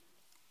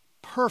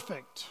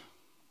perfect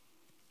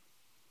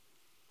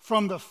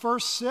from the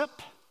first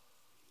sip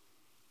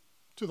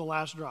to the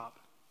last drop.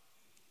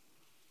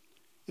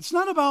 It's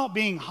not about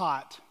being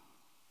hot.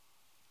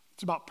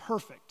 It's about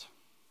perfect.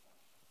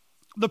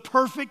 The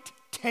perfect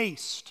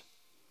taste.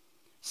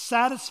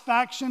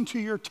 Satisfaction to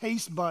your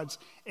taste buds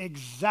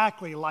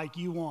exactly like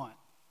you want.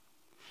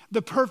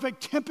 The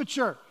perfect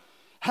temperature.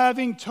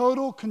 Having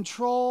total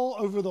control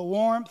over the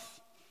warmth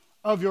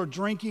of your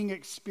drinking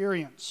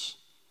experience.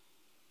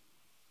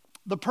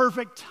 The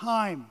perfect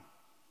time.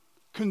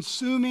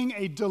 Consuming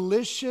a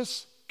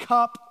delicious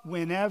cup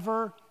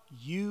whenever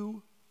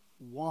you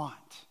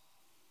want.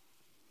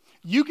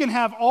 You can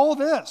have all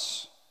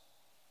this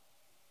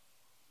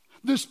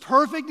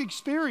perfect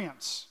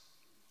experience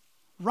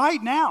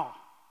right now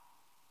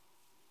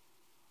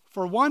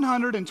for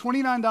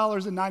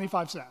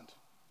 $129.95.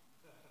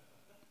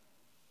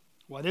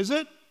 What is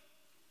it?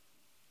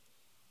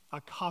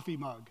 A coffee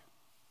mug.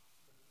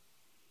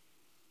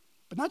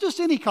 But not just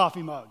any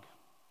coffee mug.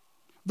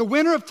 The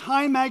winner of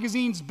Time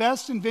Magazine's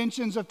Best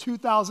Inventions of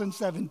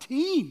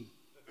 2017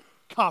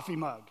 coffee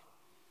mug.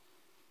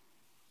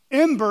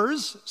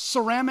 Ember's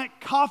ceramic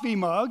coffee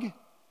mug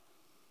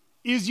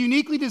is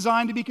uniquely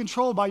designed to be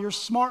controlled by your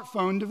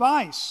smartphone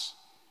device,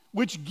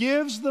 which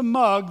gives the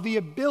mug the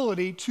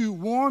ability to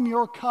warm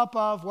your cup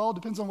of, well, it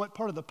depends on what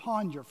part of the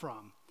pond you're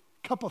from.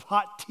 Cup of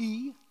hot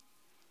tea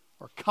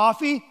or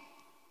coffee,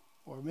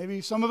 or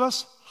maybe some of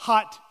us,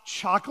 hot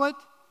chocolate,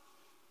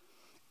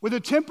 with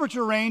a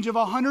temperature range of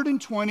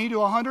 120 to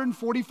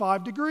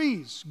 145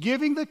 degrees,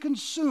 giving the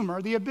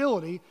consumer the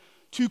ability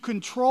to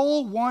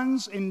control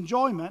one's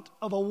enjoyment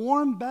of a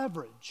warm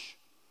beverage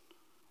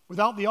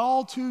without the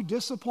all-too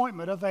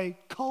disappointment of a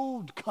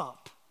cold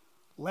cup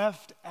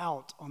left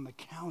out on the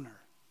counter.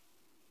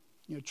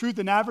 You know, truth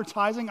in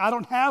advertising, I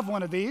don't have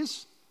one of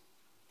these,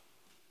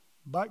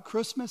 but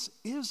Christmas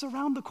is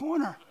around the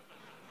corner.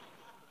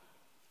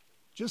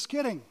 Just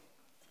kidding.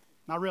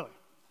 Not really.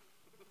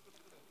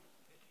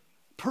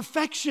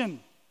 Perfection.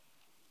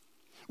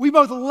 We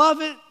both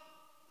love it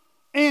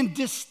and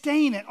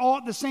disdain it all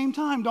at the same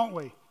time, don't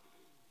we?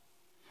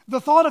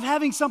 The thought of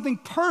having something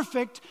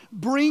perfect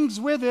brings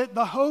with it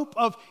the hope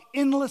of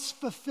endless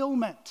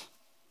fulfillment,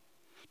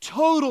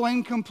 total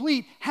and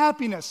complete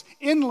happiness,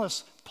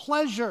 endless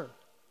pleasure,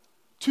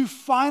 to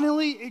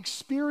finally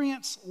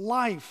experience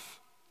life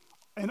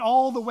in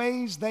all the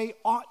ways they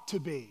ought to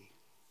be.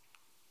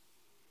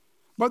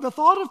 But the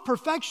thought of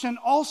perfection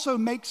also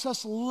makes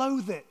us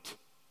loathe it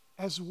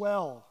as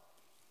well.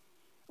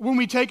 When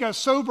we take a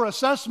sober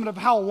assessment of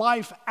how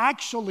life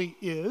actually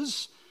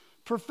is,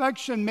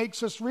 perfection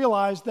makes us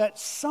realize that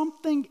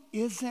something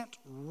isn't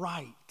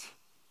right.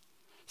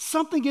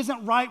 Something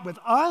isn't right with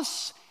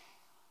us,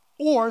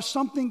 or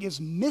something is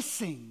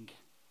missing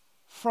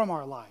from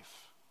our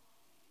life.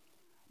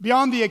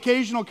 Beyond the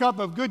occasional cup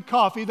of good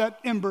coffee that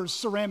Ember's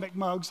ceramic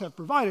mugs have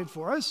provided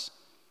for us,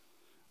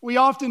 we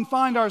often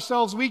find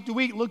ourselves week to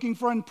week looking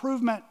for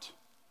improvement,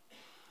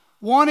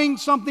 wanting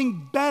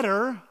something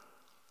better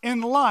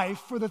in life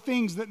for the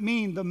things that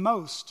mean the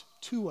most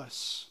to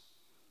us.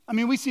 I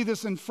mean, we see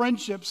this in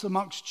friendships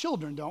amongst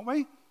children, don't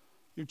we?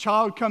 Your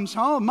child comes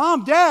home,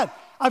 Mom, Dad,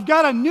 I've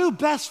got a new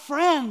best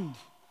friend.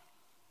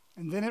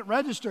 And then it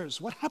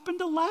registers, what happened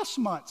to last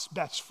month's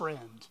best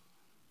friend?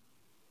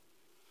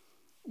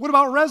 What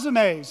about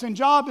resumes and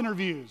job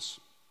interviews,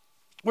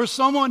 where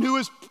someone who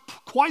is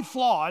quite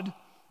flawed,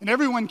 and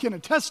everyone can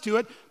attest to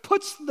it,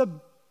 puts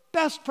the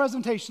best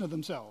presentation of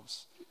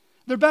themselves,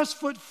 their best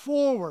foot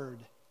forward,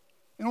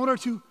 in order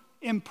to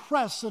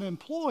impress an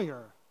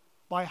employer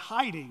by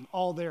hiding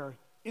all their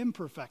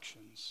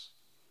imperfections.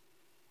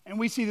 And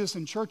we see this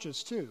in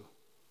churches too.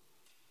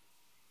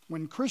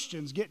 When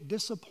Christians get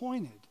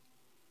disappointed,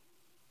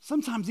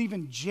 sometimes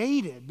even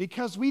jaded,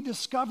 because we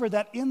discover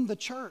that in the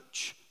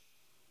church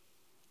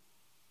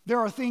there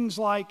are things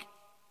like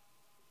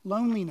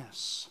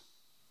loneliness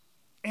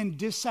and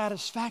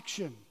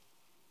dissatisfaction,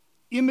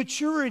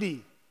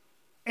 immaturity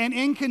and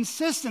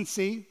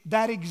inconsistency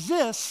that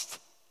exist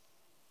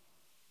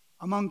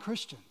among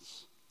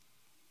Christians.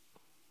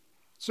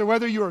 So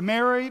whether you are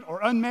married or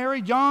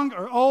unmarried, young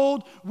or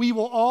old, we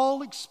will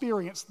all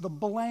experience the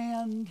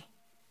bland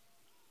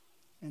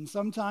and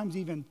sometimes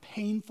even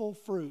painful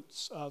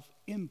fruits of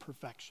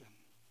imperfection,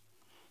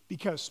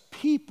 because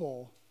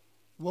people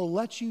will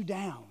let you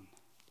down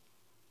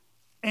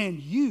and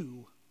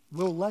you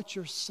will let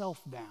yourself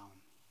down.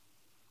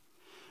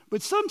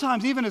 But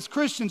sometimes, even as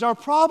Christians, our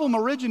problem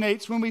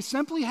originates when we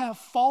simply have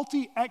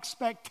faulty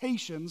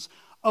expectations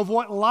of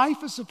what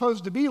life is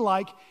supposed to be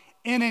like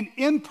in an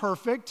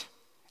imperfect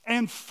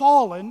and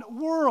fallen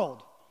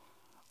world.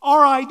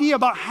 Our idea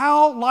about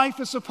how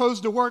life is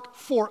supposed to work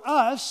for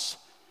us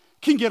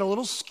can get a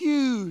little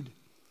skewed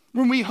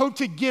when we hope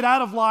to get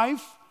out of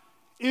life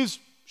is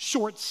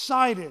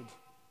short-sighted,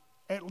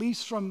 at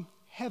least from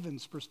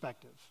heaven's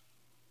perspective.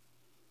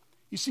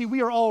 You see,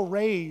 we are all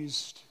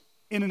raised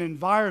in an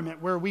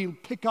environment where we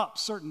pick up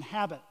certain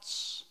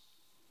habits.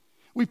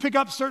 We pick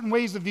up certain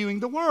ways of viewing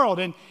the world,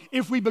 and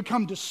if we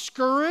become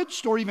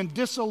discouraged or even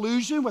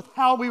disillusioned with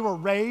how we were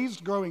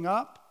raised growing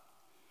up,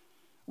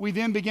 we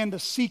then begin to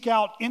seek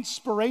out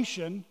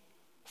inspiration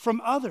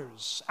from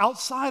others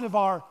outside of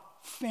our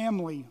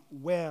family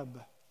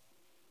web.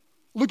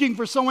 Looking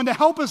for someone to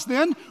help us,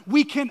 then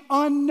we can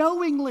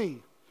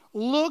unknowingly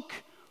look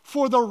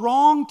for the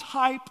wrong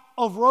type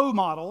of role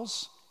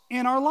models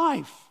in our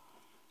life.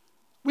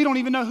 We don't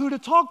even know who to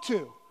talk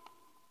to.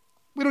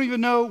 We don't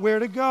even know where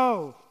to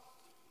go.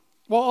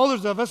 While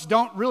others of us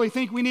don't really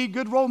think we need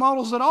good role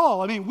models at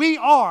all. I mean, we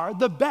are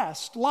the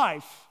best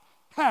life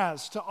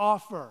has to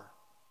offer.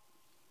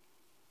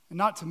 And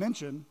not to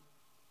mention,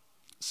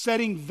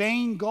 setting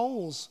vain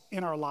goals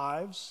in our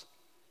lives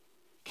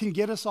can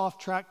get us off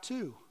track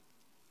too.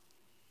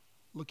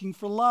 Looking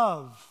for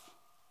love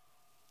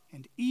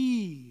and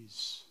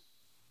ease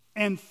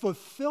and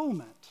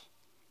fulfillment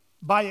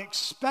by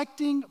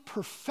expecting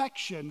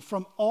perfection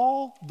from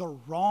all the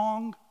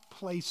wrong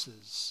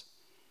places,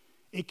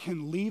 it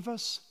can leave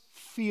us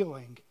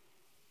feeling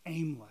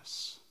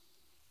aimless.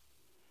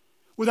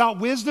 Without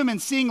wisdom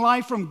and seeing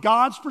life from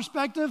God's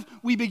perspective,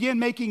 we begin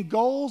making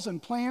goals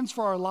and plans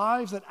for our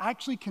lives that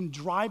actually can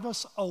drive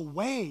us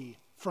away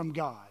from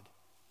God,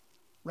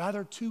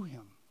 rather to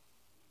Him.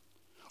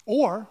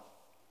 Or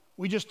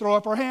we just throw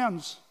up our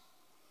hands.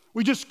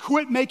 We just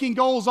quit making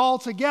goals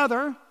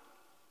altogether,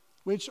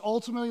 which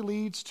ultimately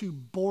leads to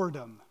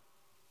boredom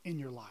in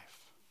your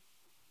life.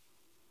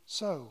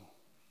 So,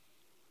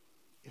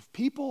 if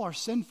people are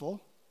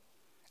sinful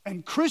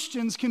and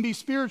Christians can be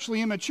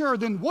spiritually immature,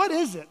 then what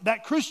is it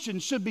that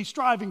Christians should be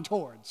striving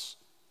towards?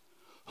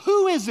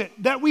 Who is it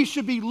that we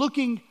should be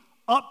looking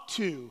up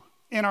to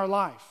in our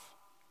life?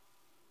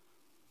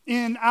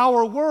 In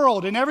our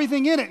world and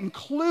everything in it,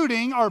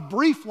 including our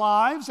brief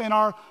lives and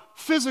our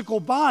physical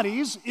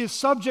bodies, is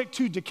subject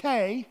to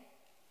decay.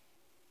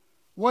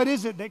 What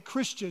is it that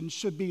Christians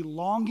should be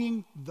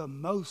longing the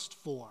most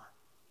for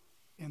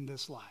in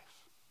this life?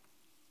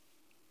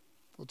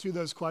 Well, to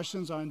those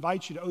questions, I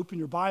invite you to open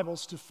your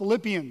Bibles to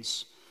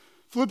Philippians.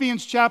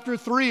 Philippians chapter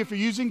 3, if you're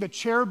using the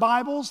chair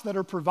Bibles that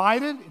are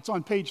provided, it's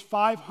on page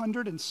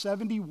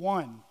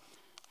 571.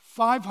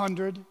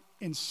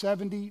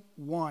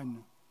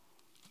 571.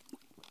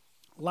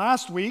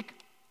 Last week,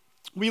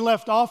 we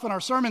left off in our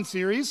sermon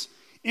series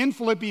in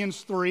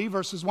Philippians 3,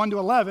 verses 1 to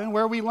 11,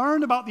 where we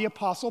learned about the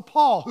Apostle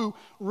Paul, who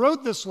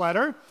wrote this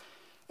letter,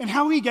 and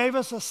how he gave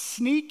us a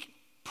sneak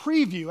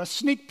preview, a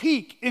sneak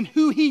peek in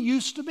who he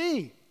used to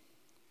be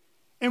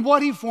and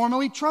what he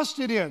formerly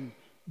trusted in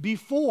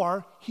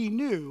before he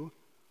knew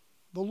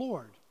the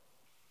Lord.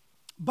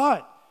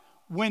 But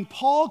when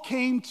Paul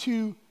came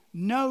to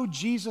know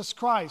Jesus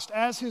Christ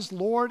as his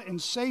Lord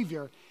and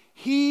Savior,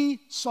 he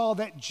saw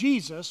that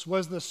Jesus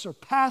was the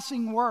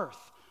surpassing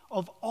worth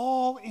of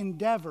all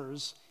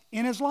endeavors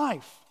in his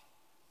life.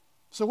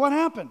 So what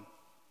happened?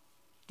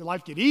 Did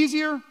life get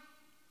easier?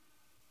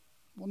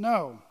 Well,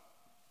 no.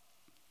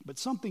 But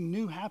something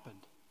new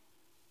happened.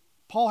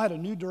 Paul had a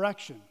new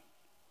direction.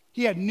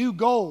 He had new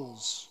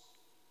goals.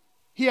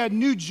 He had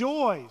new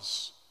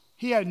joys.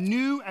 He had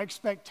new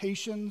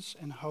expectations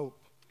and hope.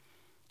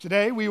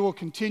 Today, we will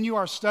continue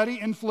our study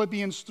in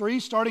Philippians 3,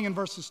 starting in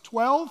verses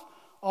 12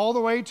 all the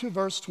way to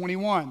verse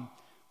 21.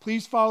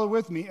 Please follow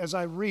with me as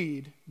I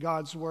read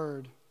God's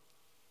word.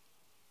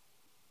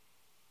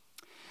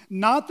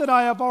 Not that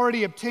I have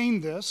already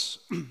obtained this,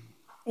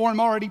 or am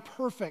already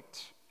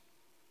perfect,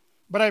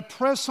 but I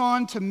press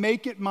on to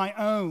make it my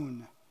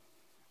own,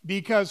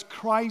 because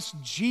Christ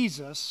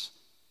Jesus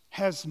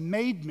has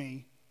made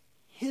me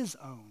his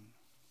own.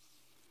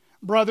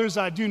 Brothers,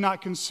 I do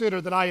not consider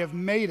that I have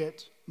made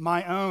it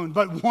my own,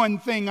 but one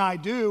thing I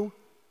do,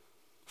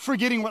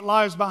 forgetting what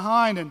lies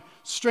behind and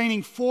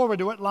straining forward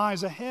to what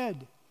lies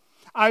ahead.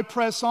 I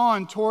press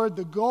on toward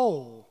the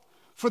goal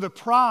for the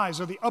prize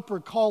of the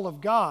upward call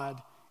of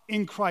God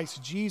in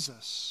Christ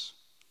Jesus.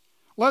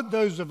 Let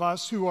those of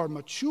us who are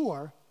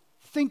mature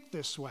think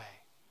this way.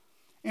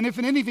 And if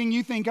in anything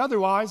you think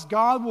otherwise,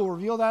 God will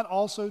reveal that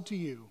also to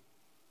you.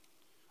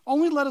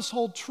 Only let us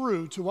hold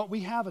true to what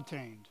we have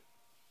attained.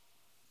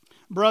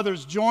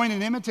 Brothers, join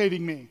in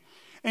imitating me,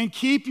 and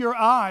keep your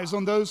eyes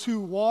on those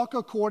who walk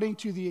according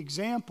to the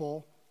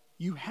example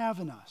you have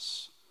in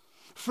us.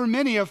 For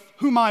many of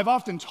whom I have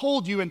often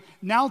told you, and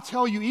now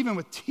tell you even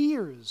with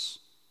tears,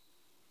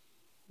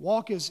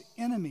 walk as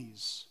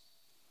enemies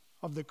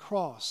of the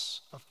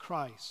cross of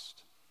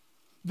Christ.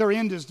 Their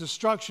end is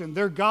destruction.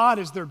 Their God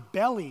is their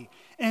belly,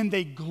 and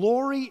they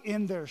glory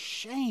in their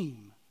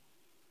shame,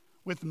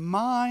 with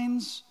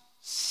minds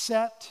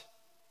set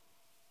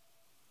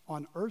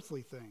on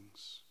earthly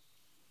things.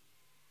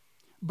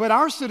 But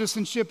our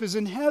citizenship is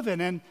in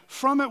heaven, and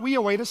from it we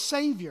await a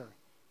Savior,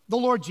 the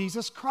Lord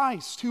Jesus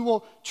Christ, who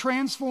will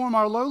transform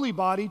our lowly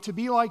body to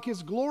be like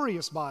his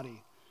glorious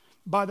body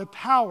by the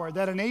power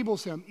that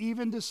enables him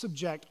even to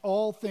subject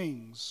all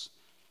things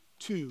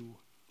to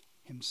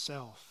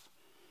himself.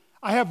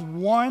 I have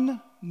one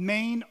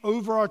main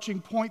overarching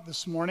point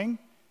this morning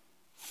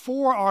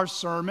for our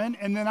sermon,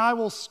 and then I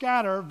will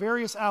scatter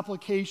various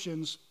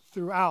applications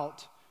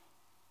throughout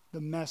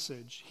the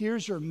message.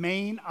 Here's your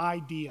main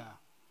idea.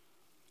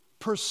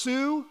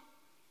 Pursue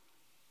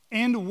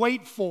and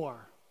wait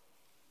for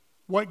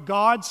what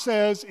God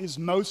says is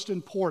most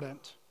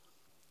important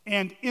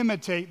and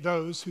imitate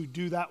those who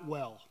do that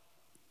well.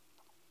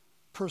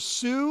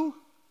 Pursue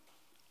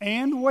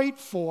and wait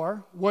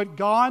for what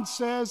God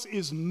says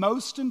is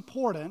most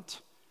important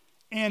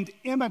and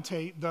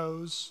imitate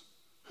those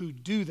who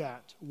do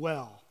that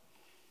well.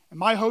 And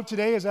my hope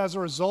today is, as a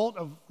result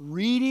of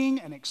reading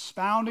and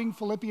expounding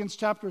Philippians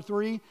chapter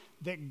 3,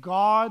 that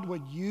God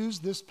would use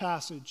this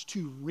passage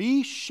to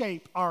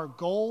reshape our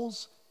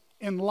goals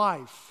in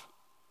life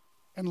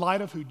in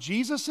light of who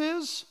Jesus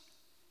is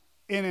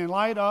and in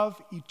light of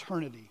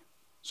eternity.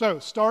 So,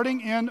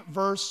 starting in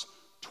verse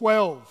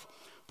 12,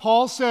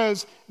 Paul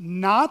says,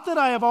 "Not that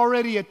I have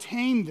already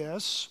attained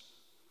this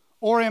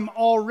or am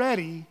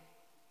already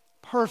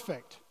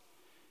perfect."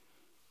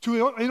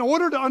 In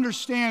order to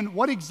understand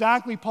what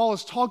exactly Paul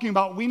is talking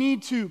about, we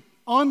need to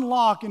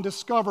unlock and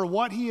discover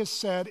what he has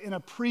said in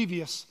a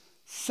previous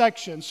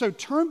section. So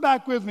turn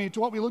back with me to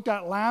what we looked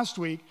at last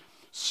week,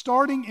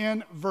 starting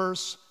in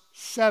verse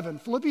 7.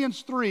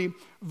 Philippians 3,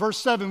 verse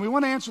 7. We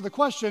want to answer the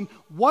question,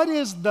 what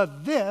is the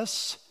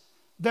this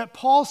that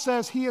Paul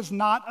says he has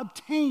not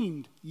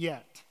obtained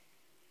yet?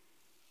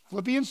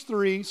 Philippians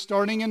 3,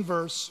 starting in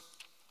verse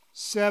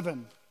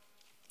 7.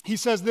 He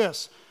says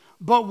this,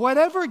 "But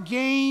whatever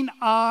gain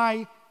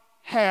I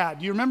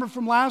had." You remember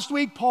from last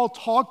week, Paul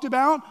talked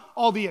about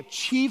all the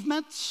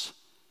achievements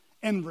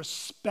and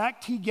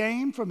respect he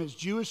gained from his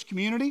Jewish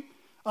community,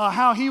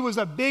 how he was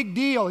a big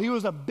deal, he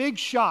was a big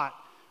shot,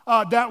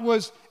 that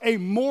was a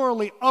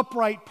morally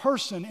upright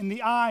person in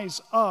the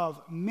eyes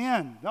of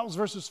men. That was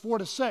verses 4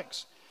 to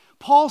 6.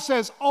 Paul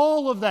says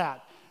all of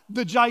that,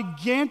 the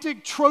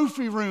gigantic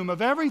trophy room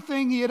of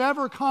everything he had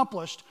ever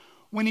accomplished,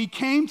 when he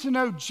came to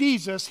know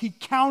Jesus, he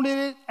counted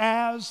it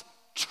as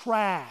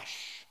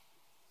trash,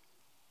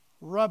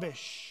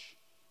 rubbish,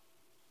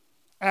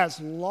 as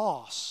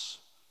loss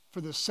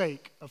for the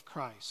sake of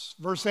Christ.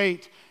 Verse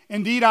 8,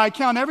 "Indeed, I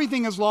count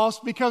everything as loss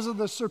because of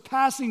the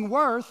surpassing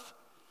worth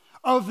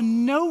of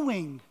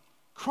knowing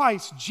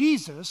Christ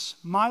Jesus,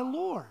 my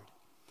Lord.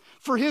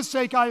 For his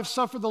sake I have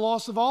suffered the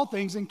loss of all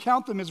things and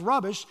count them as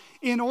rubbish,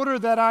 in order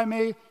that I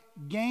may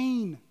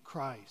gain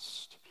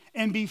Christ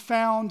and be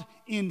found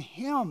in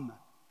him,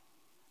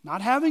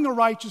 not having a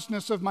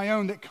righteousness of my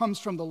own that comes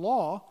from the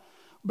law,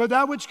 but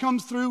that which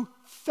comes through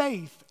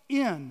faith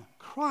in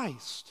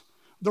Christ,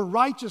 the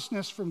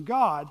righteousness from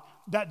God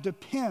that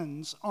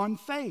depends on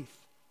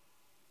faith,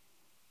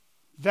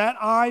 that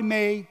I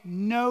may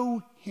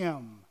know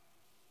him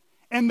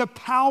and the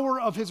power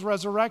of his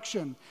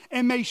resurrection,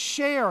 and may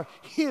share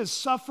his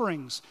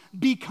sufferings,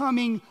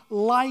 becoming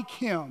like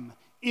him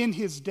in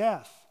his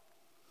death,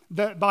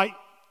 that by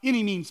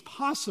any means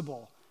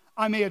possible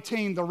I may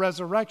attain the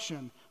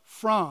resurrection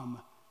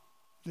from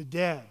the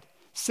dead."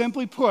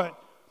 Simply put,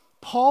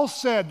 Paul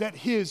said that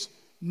his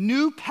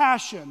new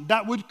passion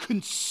that would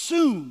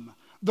consume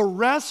the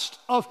rest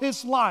of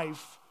his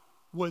life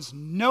was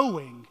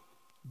knowing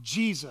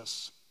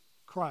Jesus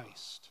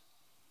Christ.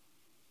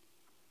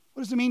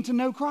 What does it mean to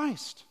know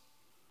Christ?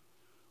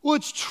 Well,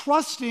 it's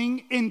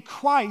trusting in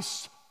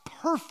Christ's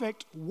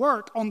perfect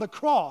work on the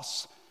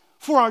cross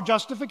for our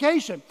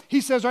justification.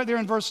 He says right there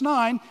in verse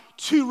 9,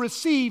 to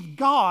receive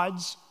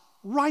God's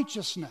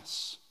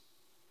righteousness.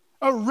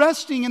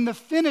 Resting in the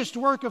finished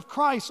work of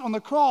Christ on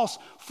the cross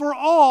for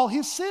all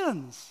his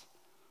sins.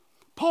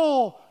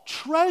 Paul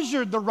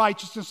treasured the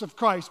righteousness of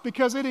Christ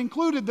because it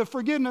included the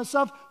forgiveness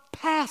of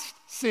past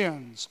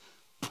sins,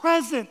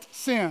 present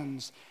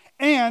sins,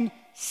 and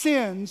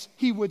sins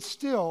he would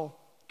still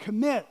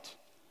commit.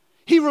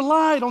 He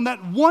relied on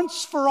that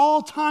once for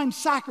all time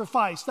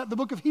sacrifice that the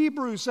book of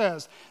Hebrews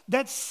says,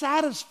 that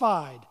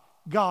satisfied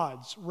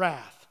God's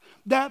wrath,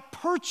 that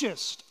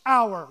purchased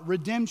our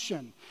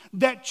redemption,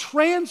 that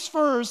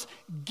transfers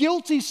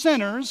guilty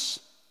sinners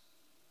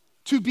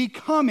to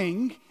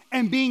becoming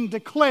and being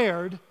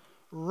declared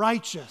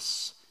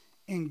righteous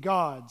in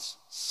God's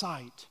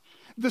sight.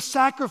 The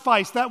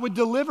sacrifice that would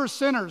deliver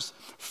sinners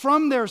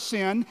from their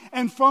sin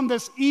and from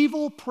this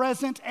evil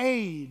present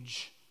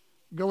age,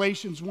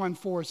 Galatians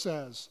 1:4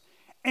 says,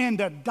 and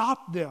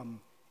adopt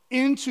them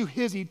into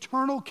his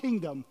eternal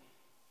kingdom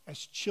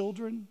as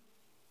children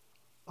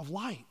of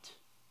light.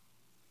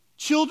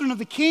 Children of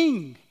the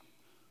King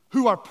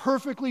who are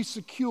perfectly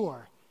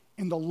secure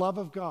in the love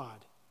of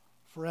God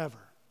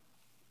forever.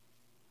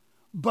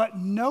 But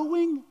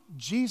knowing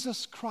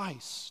Jesus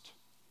Christ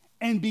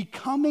and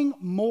becoming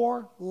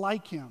more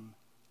like him,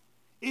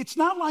 it's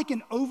not like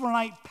an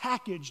overnight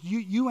package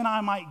you and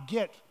I might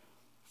get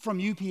from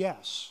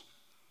UPS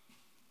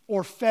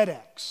or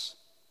FedEx.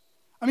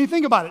 I mean,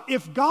 think about it.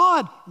 If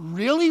God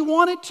really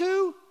wanted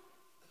to,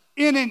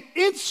 in an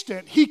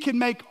instant, he can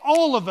make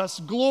all of us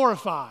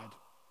glorified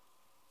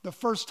the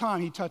first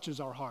time he touches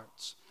our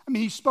hearts. I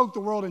mean, he spoke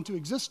the world into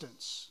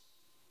existence.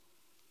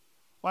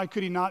 Why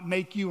could he not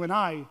make you and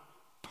I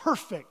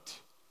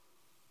perfect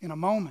in a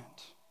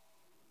moment?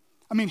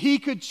 I mean, he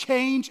could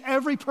change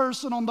every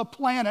person on the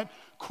planet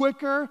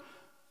quicker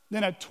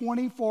than a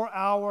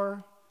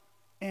 24-hour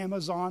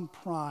Amazon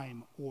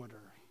Prime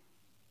order.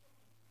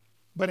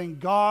 But in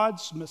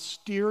God's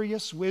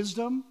mysterious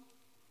wisdom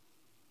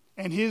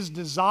and his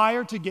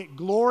desire to get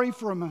glory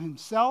from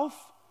himself,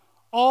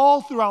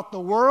 all throughout the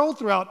world,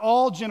 throughout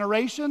all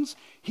generations,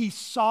 he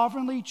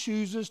sovereignly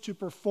chooses to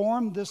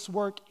perform this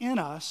work in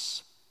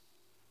us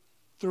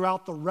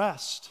throughout the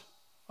rest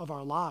of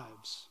our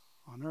lives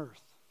on earth.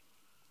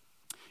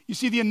 You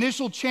see, the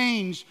initial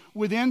change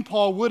within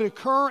Paul would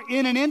occur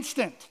in an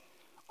instant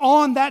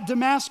on that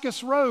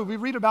Damascus road. We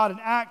read about it in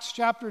Acts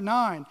chapter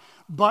 9.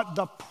 But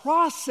the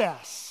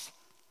process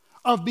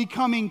of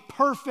becoming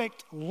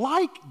perfect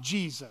like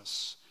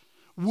Jesus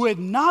would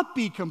not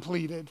be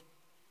completed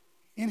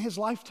in his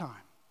lifetime.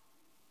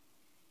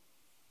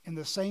 And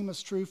the same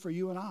is true for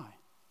you and I.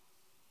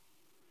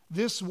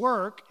 This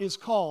work is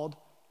called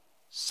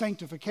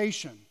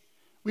sanctification.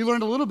 We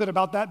learned a little bit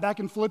about that back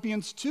in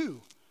Philippians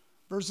 2,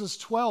 verses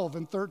 12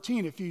 and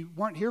 13. If you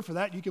weren't here for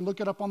that, you can look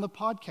it up on the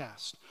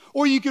podcast.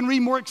 Or you can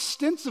read more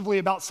extensively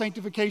about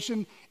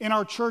sanctification in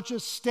our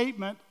church's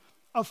statement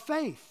of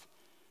faith.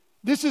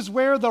 This is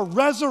where the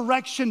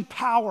resurrection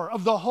power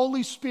of the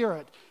Holy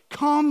Spirit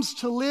comes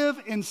to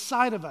live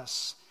inside of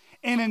us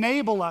and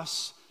enable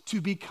us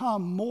to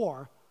become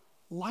more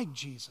like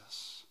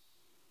Jesus.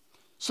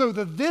 So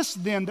this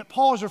then that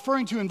Paul is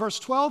referring to in verse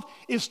 12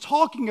 is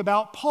talking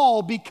about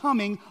Paul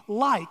becoming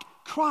like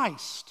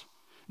Christ,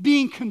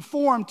 being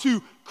conformed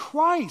to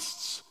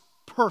Christ's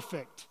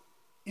perfect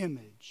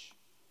image.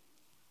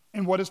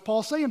 And what does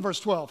Paul say in verse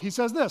 12? He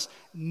says this,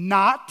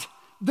 not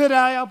that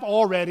I have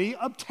already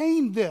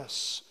obtained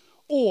this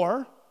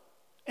or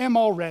am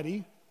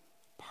already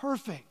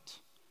perfect.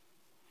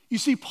 You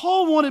see,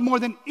 Paul wanted more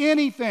than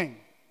anything.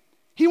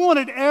 He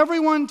wanted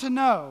everyone to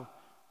know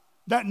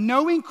that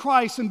knowing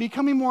Christ and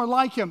becoming more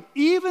like him,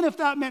 even if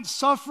that meant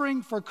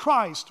suffering for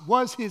Christ,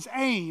 was his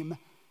aim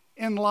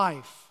in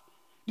life.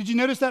 Did you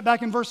notice that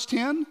back in verse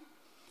 10?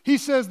 He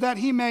says that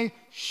he may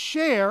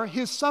share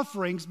his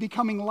sufferings,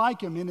 becoming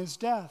like him in his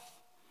death.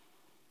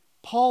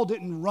 Paul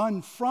didn't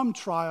run from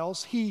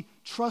trials. He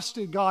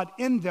trusted God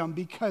in them,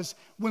 because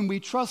when we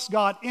trust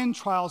God in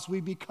trials,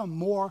 we become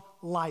more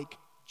like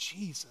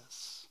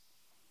Jesus.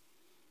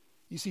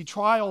 You see,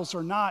 trials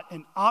are not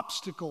an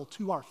obstacle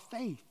to our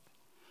faith.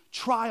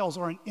 Trials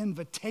are an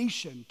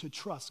invitation to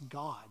trust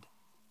God.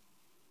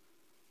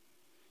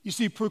 You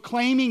see,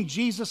 proclaiming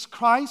Jesus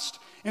Christ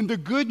and the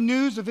good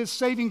news of his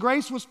saving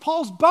grace was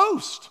Paul's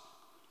boast.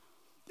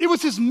 It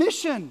was his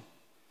mission.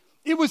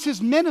 It was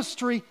his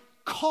ministry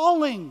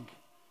calling.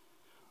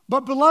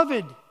 But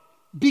beloved,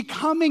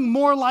 becoming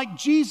more like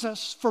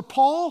Jesus for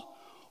Paul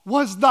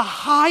was the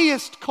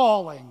highest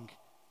calling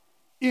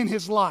in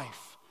his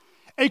life.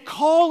 A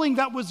calling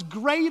that was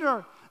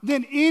greater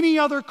than any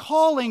other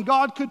calling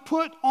God could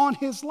put on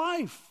his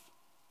life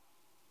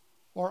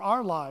or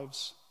our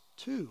lives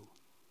too.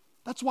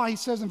 That's why he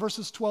says in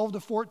verses 12 to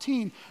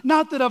 14,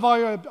 not that I've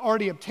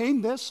already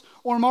obtained this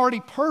or I'm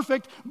already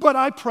perfect, but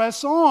I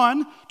press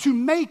on to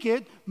make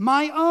it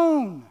my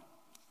own,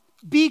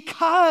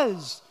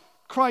 because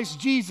Christ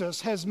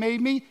Jesus has made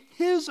me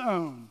his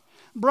own.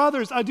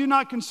 Brothers, I do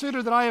not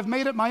consider that I have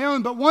made it my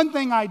own, but one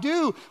thing I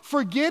do,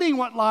 forgetting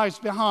what lies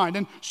behind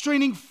and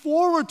straining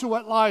forward to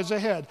what lies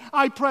ahead,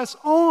 I press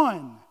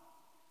on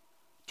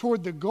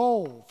toward the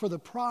goal for the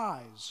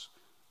prize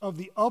of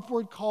the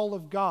upward call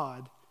of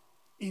God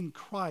in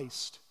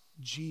Christ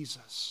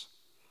Jesus.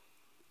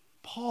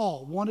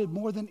 Paul wanted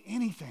more than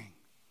anything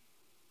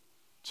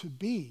to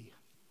be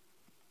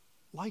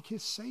like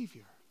his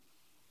Savior.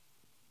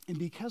 And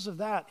because of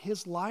that,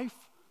 his life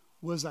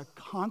was a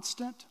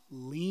constant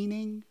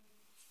leaning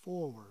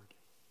forward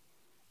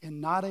and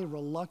not a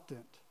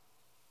reluctant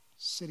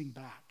sitting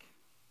back.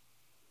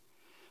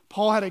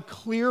 Paul had a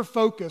clear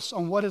focus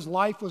on what his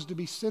life was to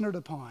be centered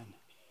upon.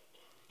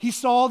 He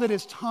saw that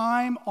his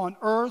time on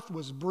earth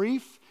was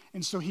brief,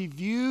 and so he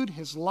viewed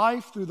his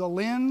life through the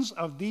lens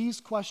of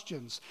these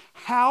questions.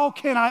 How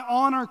can I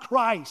honor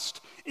Christ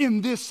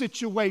in this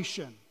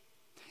situation,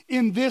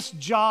 in this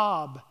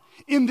job,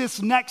 in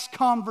this next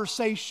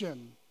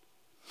conversation?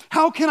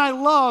 How can I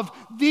love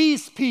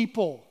these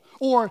people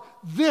or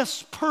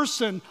this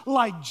person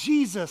like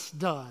Jesus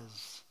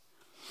does?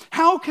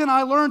 How can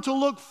I learn to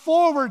look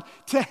forward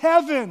to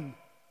heaven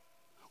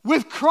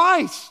with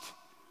Christ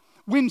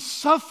when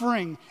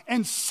suffering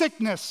and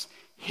sickness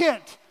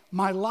hit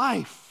my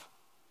life?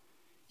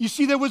 You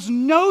see, there was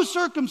no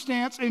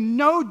circumstance and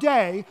no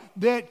day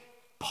that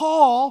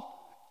Paul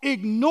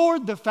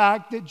ignored the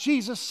fact that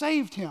Jesus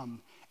saved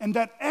him and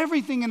that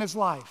everything in his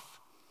life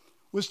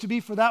was to be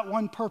for that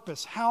one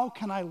purpose. How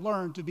can I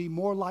learn to be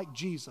more like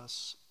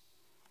Jesus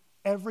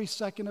every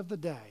second of the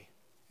day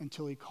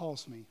until he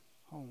calls me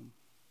home?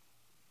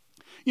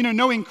 You know,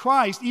 knowing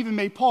Christ even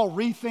made Paul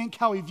rethink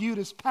how he viewed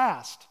his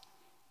past,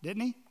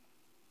 didn't he?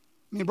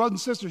 I mean, brothers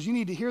and sisters, you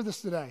need to hear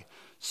this today.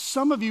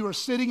 Some of you are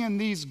sitting in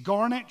these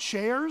garnet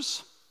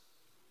chairs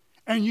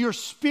and you're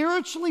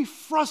spiritually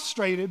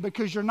frustrated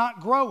because you're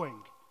not growing.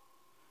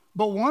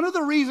 But one of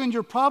the reasons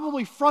you're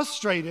probably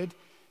frustrated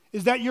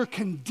is that you're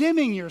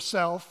condemning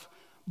yourself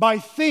by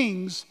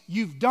things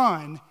you've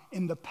done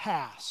in the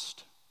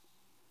past.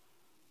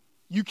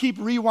 You keep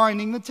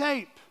rewinding the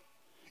tape.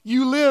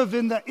 You live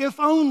in the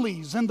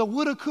if-onlys and the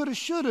woulda, coulda,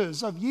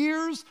 shouldas of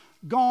years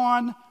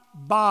gone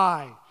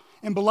by.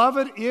 And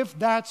beloved, if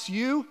that's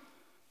you,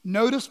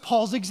 notice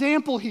Paul's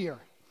example here.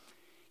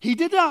 He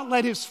did not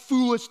let his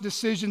foolish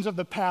decisions of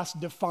the past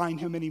define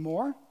him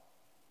anymore.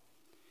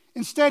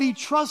 Instead, he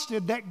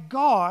trusted that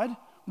God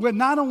would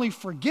not only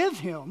forgive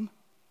him,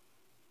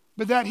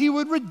 but that he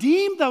would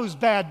redeem those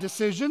bad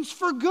decisions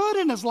for good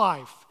in his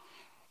life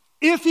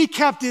if he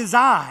kept his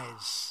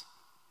eyes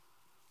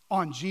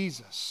on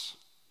Jesus.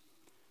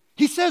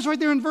 He says right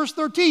there in verse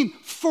 13,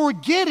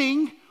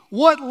 forgetting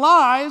what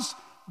lies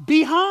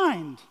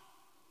behind.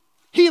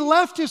 He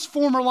left his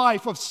former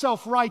life of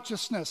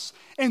self-righteousness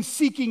and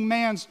seeking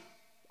man's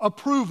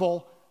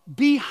approval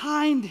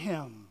behind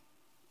him.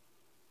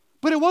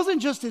 But it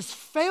wasn't just his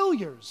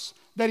failures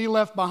that he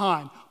left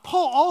behind.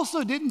 Paul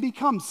also didn't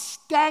become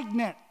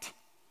stagnant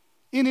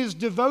in his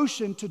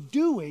devotion to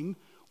doing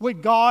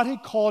what God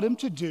had called him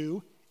to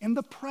do in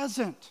the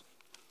present.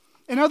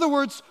 In other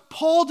words,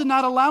 Paul did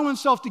not allow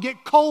himself to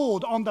get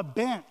cold on the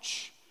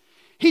bench.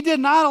 He did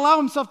not allow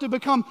himself to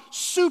become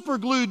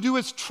superglued to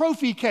his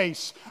trophy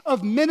case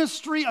of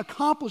ministry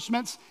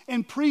accomplishments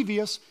in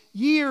previous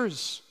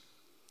years.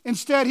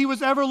 Instead, he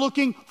was ever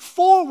looking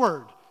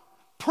forward,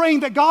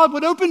 praying that God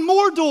would open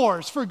more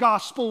doors for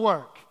gospel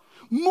work,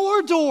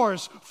 more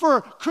doors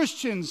for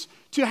Christians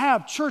to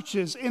have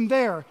churches in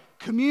their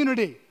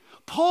community.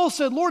 Paul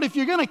said, Lord, if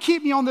you're going to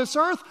keep me on this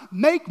earth,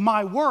 make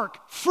my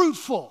work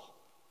fruitful.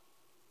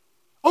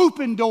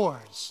 Open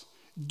doors.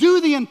 Do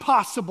the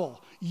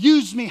impossible.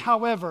 Use me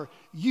however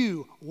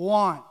you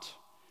want.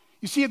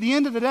 You see, at the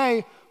end of the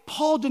day,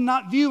 Paul did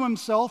not view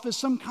himself as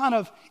some kind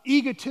of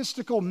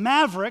egotistical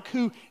maverick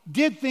who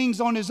did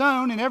things on his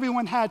own and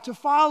everyone had to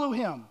follow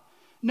him.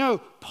 No,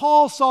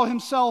 Paul saw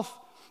himself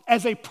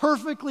as a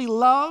perfectly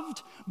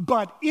loved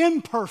but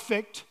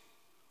imperfect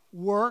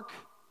work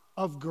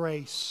of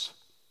grace.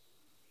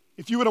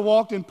 If you would have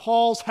walked in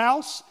Paul's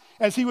house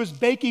as he was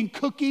baking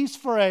cookies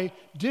for a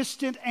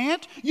distant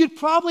aunt, you'd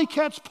probably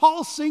catch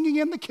Paul singing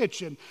in the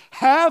kitchen,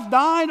 "Have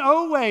thine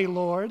own way,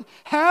 Lord,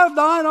 have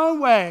thine own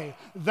way.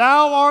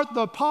 Thou art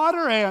the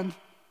potter and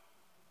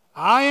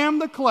I am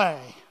the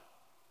clay."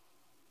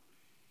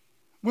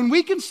 When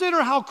we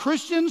consider how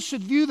Christians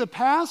should view the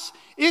past,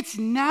 it's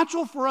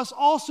natural for us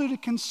also to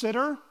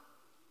consider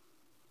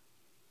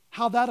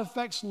how that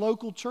affects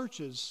local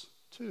churches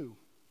too.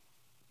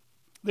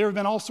 There have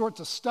been all sorts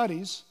of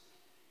studies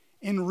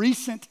in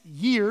recent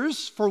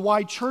years for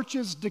why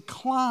churches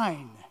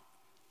decline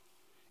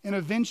and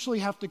eventually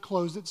have to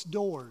close its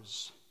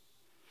doors.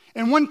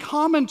 And one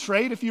common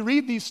trait, if you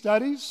read these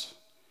studies,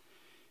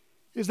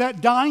 is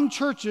that dying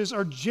churches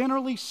are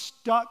generally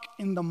stuck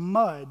in the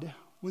mud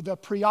with a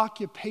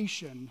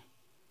preoccupation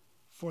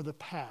for the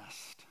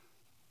past.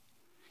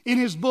 In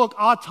his book,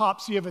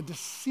 Autopsy of a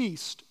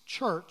Deceased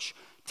Church,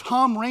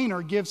 Tom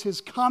Rainer gives his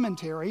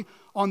commentary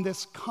on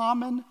this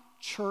common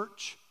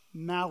church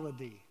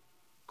malady.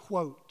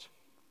 Quote,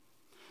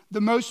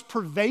 "The most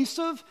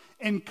pervasive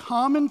and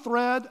common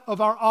thread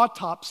of our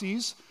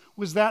autopsies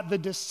was that the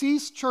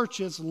deceased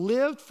churches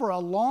lived for a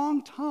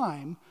long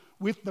time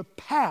with the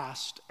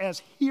past as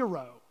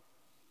hero.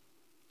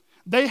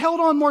 They held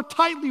on more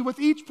tightly with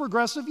each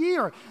progressive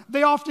year.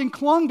 They often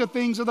clung to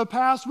things of the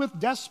past with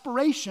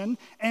desperation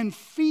and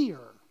fear.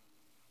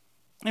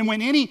 And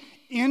when any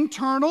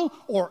internal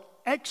or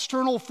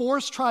external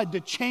force tried to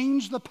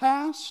change the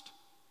past,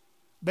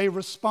 they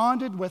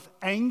responded with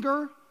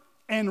anger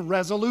and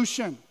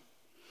resolution.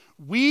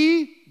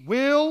 We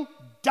will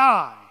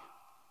die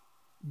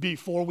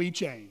before we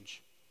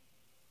change."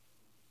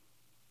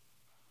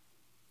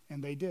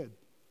 And they did.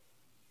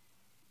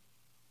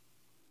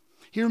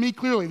 Hear me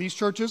clearly, these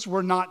churches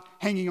were not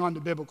hanging on to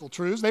biblical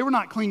truths. They were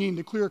not clinging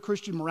to clear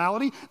Christian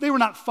morality. They were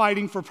not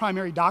fighting for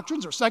primary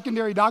doctrines or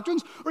secondary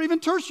doctrines or even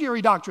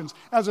tertiary doctrines.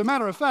 As a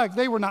matter of fact,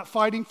 they were not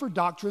fighting for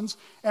doctrines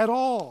at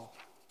all.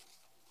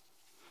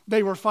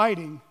 They were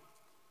fighting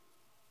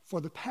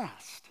for the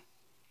past,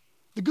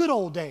 the good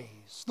old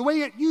days, the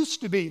way it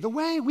used to be, the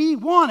way we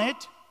want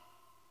it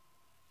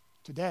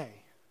today.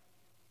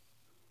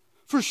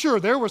 For sure,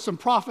 there were some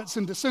prophets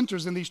and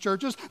dissenters in these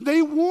churches.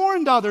 They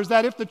warned others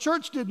that if the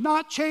church did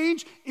not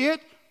change,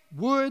 it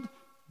would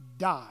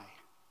die.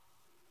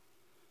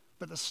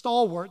 But the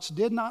stalwarts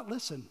did not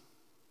listen.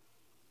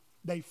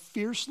 They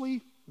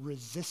fiercely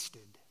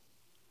resisted.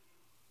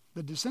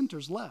 The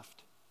dissenters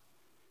left,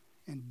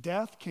 and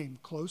death came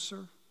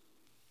closer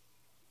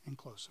and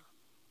closer.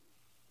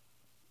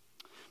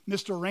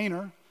 Mr.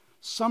 Rainer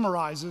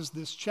summarizes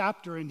this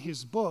chapter in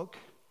his book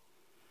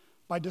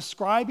by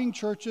describing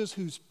churches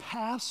whose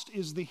past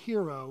is the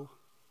hero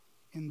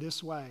in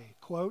this way.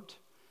 Quote,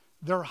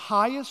 "Their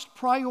highest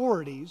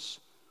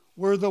priorities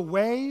were the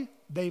way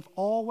they've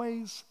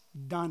always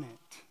done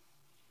it,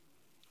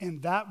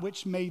 and that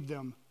which made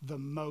them the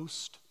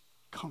most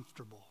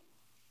comfortable."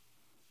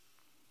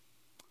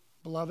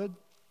 Beloved,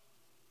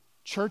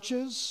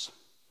 churches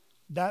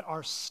that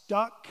are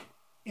stuck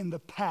in the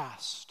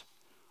past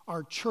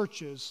are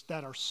churches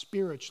that are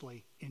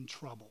spiritually in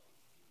trouble.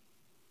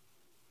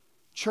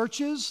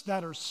 Churches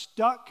that are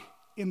stuck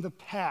in the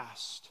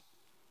past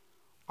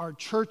are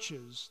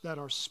churches that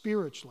are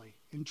spiritually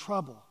in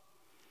trouble.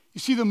 You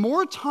see, the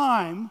more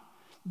time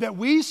that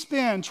we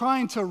spend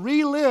trying to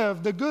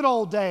relive the good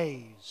old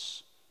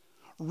days,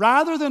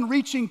 rather than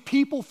reaching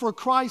people for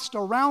Christ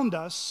around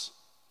us,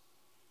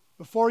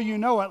 before you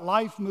know it,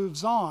 life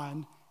moves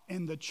on,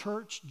 and the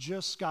church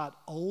just got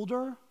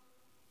older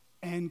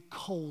and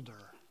colder.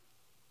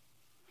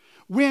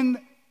 When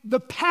the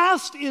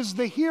past is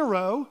the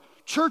hero,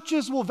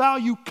 churches will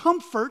value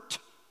comfort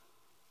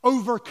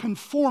over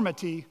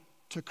conformity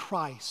to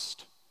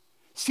Christ.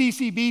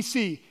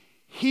 CCBC,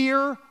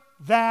 hear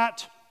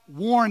that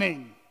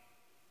warning.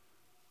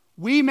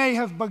 We may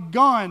have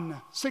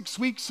begun 6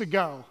 weeks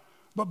ago,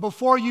 but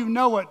before you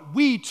know it,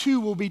 we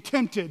too will be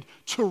tempted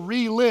to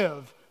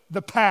relive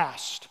the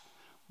past.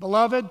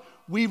 Beloved,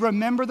 we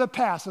remember the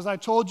past, as I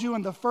told you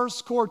in the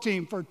first core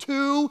team, for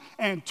two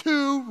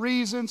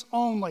reasons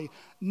only.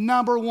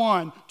 Number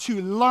one,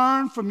 to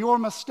learn from your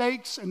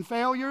mistakes and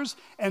failures.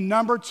 And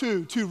number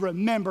two, to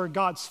remember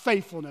God's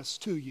faithfulness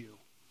to you.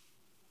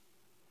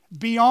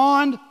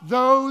 Beyond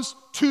those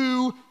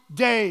 2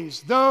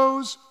 days,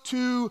 those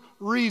 2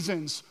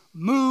 reasons,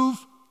 move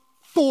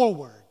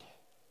forward.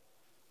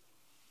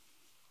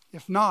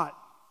 If not,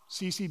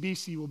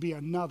 CCBC will be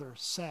another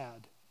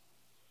sad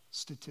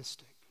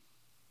statistic.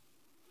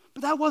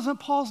 But that wasn't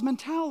Paul's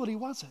mentality,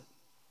 was it?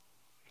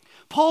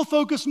 Paul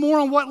focused more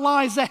on what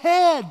lies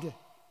ahead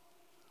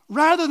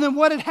rather than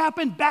what had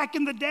happened back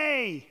in the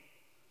day.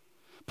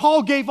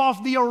 Paul gave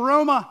off the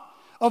aroma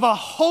of a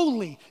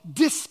holy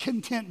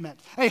discontentment,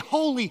 a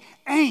holy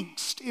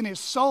angst in his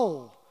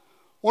soul.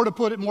 Or to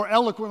put it more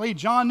eloquently,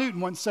 John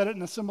Newton once said it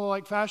in a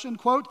similar fashion,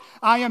 quote,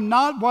 "I am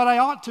not what I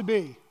ought to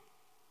be.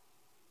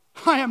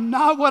 I am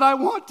not what I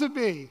want to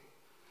be.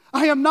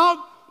 I am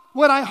not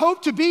what I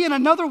hope to be in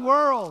another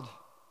world.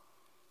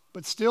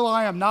 But still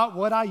I am not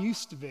what I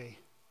used to be.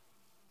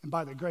 And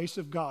by the grace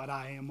of God,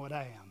 I am what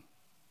I am."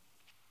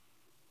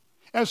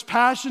 As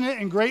passionate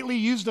and greatly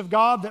used of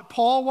God that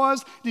Paul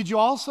was, did you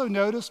also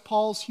notice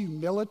Paul's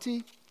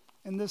humility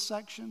in this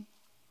section?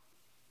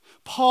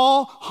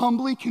 Paul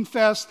humbly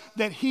confessed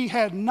that he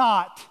had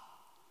not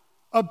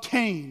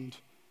obtained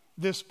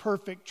this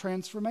perfect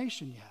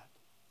transformation yet.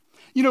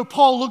 You know,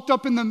 Paul looked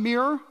up in the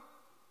mirror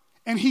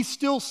and he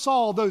still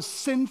saw those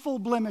sinful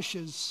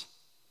blemishes,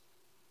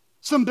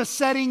 some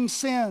besetting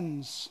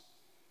sins,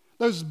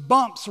 those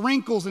bumps,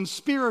 wrinkles, and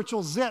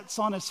spiritual zits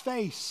on his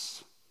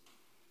face.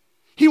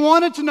 He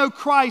wanted to know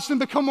Christ and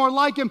become more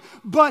like him,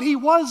 but he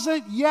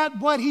wasn't yet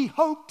what he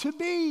hoped to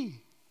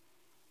be.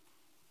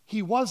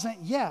 He wasn't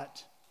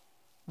yet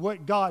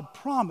what God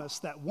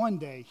promised that one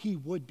day he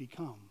would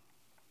become.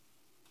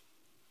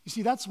 You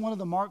see, that's one of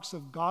the marks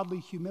of godly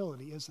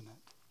humility, isn't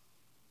it?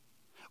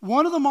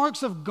 One of the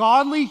marks of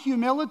godly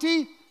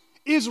humility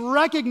is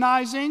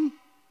recognizing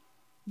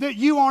that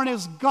you aren't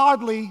as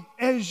godly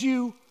as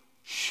you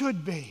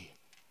should be.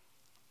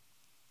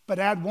 But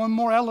add one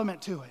more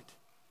element to it.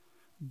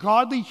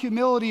 Godly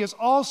humility is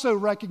also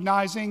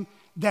recognizing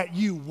that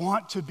you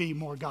want to be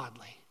more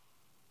godly.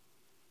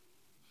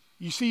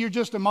 You see, you're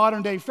just a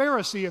modern day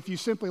Pharisee if you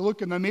simply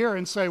look in the mirror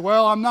and say,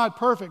 well, I'm not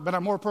perfect, but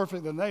I'm more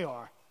perfect than they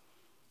are.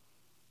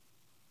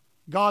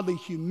 Godly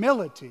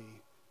humility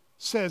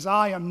says,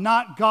 I am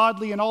not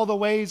godly in all the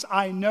ways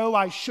I know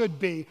I should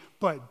be,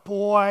 but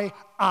boy,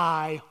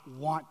 I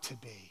want to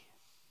be.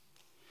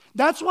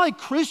 That's why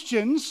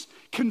Christians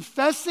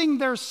confessing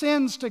their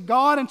sins to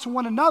God and to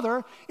one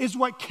another is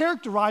what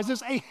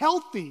characterizes a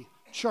healthy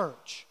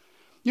church.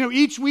 You know,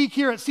 each week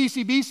here at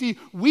CCBC,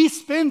 we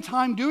spend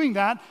time doing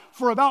that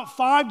for about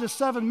 5 to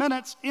 7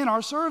 minutes in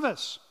our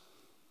service.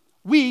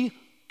 We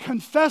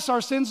confess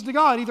our sins to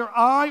God, either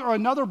I or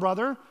another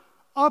brother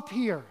up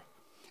here.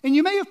 And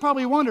you may have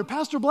probably wondered,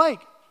 Pastor Blake,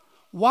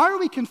 why are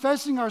we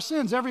confessing our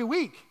sins every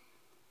week?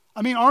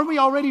 I mean, aren't we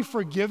already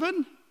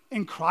forgiven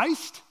in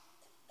Christ?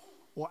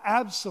 Well,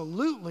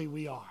 absolutely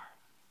we are.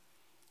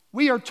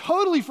 We are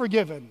totally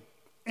forgiven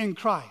in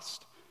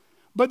Christ.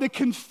 But the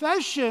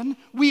confession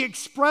we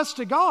express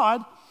to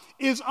God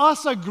is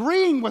us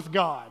agreeing with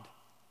God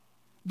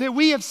that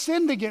we have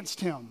sinned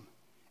against Him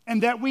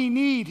and that we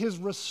need His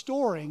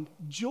restoring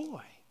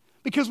joy.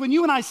 Because when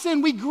you and I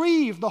sin, we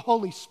grieve the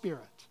Holy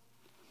Spirit.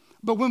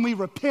 But when we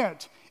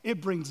repent,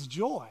 it brings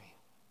joy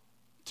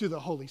to the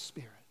Holy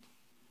Spirit.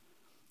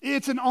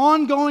 It's an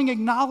ongoing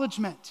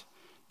acknowledgement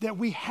that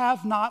we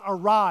have not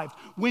arrived.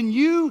 When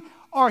you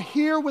are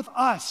here with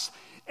us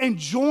and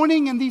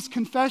joining in these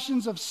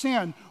confessions of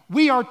sin,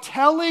 we are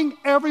telling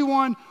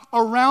everyone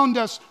around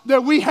us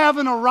that we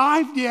haven't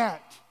arrived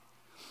yet.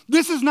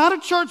 This is not a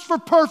church for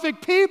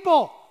perfect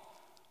people.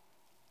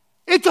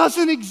 It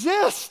doesn't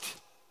exist.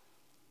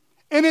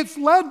 And it's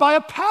led by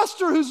a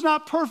pastor who's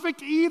not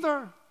perfect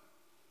either.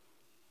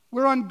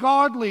 We're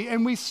ungodly,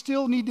 and we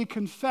still need to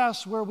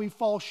confess where we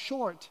fall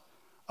short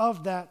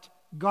of that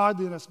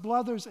godliness.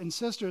 Brothers and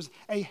sisters,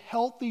 a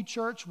healthy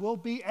church will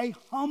be a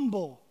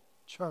humble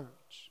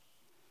church.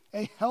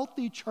 A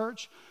healthy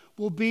church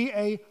will be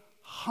a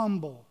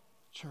humble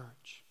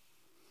church.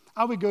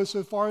 I would go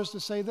so far as to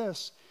say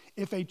this: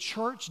 if a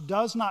church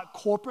does not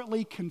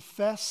corporately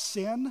confess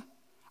sin,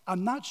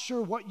 I'm not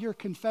sure what you're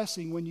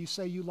confessing when you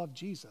say you love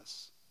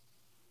Jesus.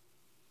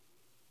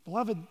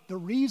 Beloved, the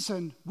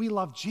reason we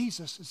love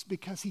Jesus is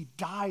because he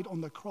died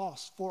on the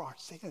cross for our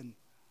sin.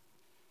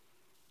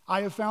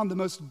 I have found the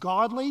most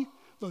godly,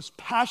 most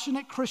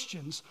passionate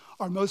Christians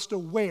are most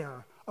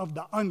aware of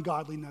the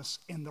ungodliness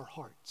in their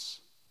hearts.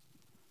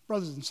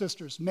 Brothers and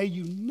sisters, may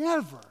you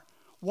never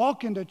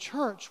walk into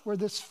church where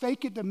this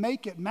fake it to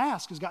make it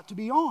mask has got to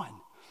be on.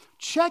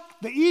 Check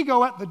the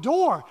ego at the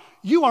door.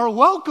 You are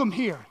welcome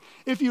here.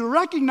 If you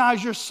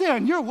recognize your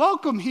sin, you're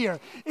welcome here.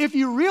 If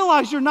you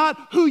realize you're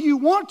not who you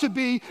want to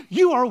be,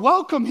 you are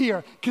welcome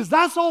here, because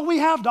that's all we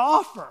have to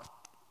offer.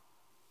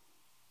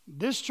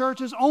 This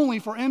church is only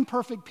for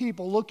imperfect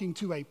people looking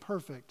to a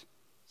perfect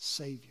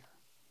Savior.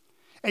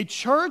 A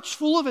church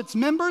full of its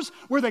members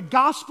where the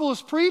gospel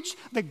is preached,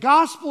 the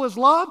gospel is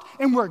loved,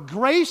 and where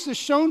grace is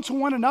shown to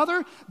one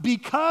another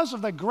because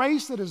of the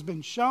grace that has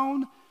been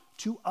shown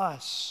to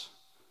us.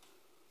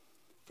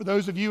 For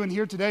those of you in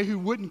here today who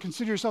wouldn't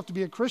consider yourself to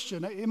be a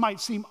Christian, it might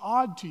seem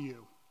odd to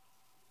you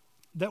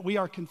that we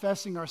are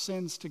confessing our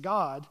sins to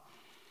God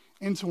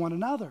and to one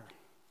another.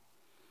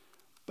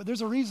 But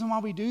there's a reason why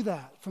we do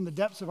that from the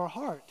depths of our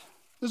heart.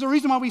 There's a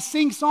reason why we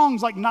sing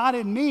songs like Not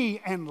in Me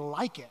and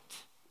like it.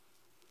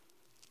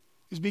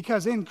 Is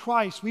because in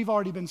Christ we've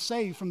already been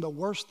saved from the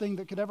worst thing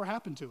that could ever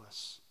happen to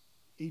us,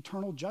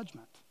 eternal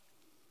judgment.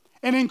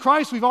 And in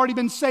Christ we've already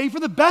been saved for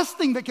the best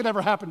thing that could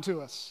ever happen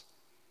to us,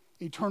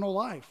 eternal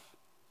life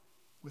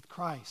with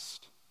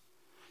Christ.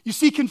 You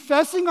see,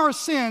 confessing our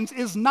sins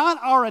is not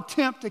our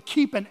attempt to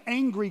keep an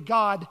angry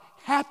God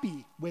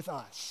happy with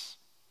us.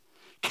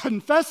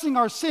 Confessing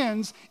our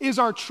sins is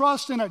our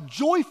trust in a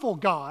joyful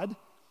God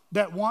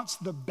that wants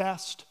the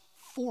best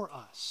for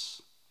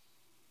us.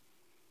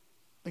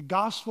 The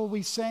gospel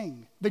we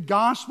sing, the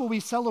gospel we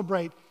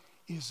celebrate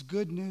is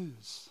good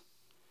news.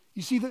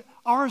 You see, that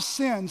our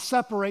sin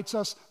separates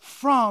us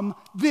from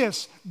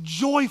this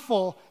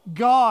joyful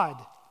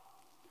God.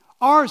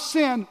 Our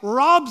sin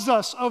robs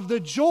us of the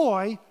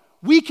joy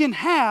we can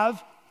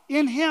have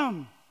in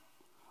Him.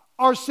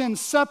 Our sin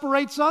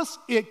separates us,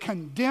 it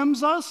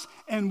condemns us,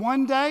 and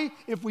one day,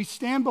 if we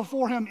stand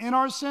before Him in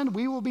our sin,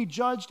 we will be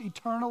judged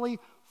eternally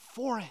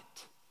for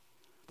it.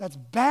 That's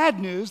bad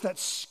news,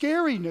 that's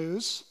scary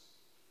news,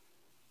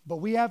 but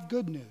we have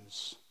good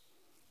news.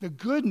 The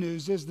good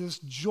news is this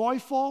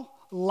joyful,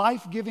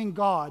 life-giving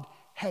God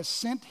has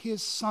sent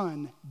His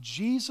Son,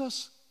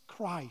 Jesus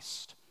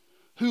Christ,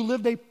 who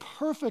lived a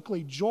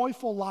perfectly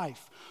joyful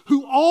life,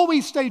 who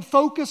always stayed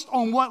focused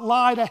on what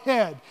lied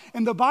ahead.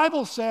 And the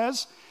Bible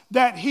says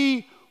that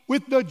He,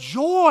 with the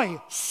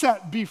joy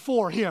set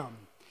before Him,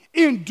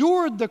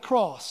 endured the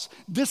cross,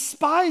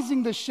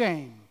 despising the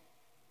shame,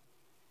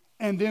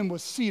 and then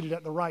was seated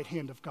at the right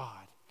hand of God.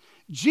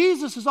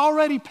 Jesus has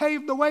already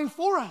paved the way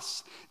for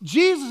us.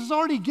 Jesus has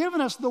already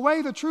given us the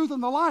way, the truth,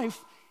 and the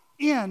life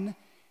in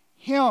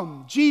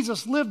Him.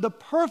 Jesus lived the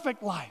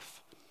perfect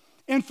life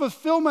in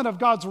fulfillment of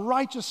God's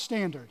righteous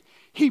standard.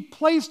 He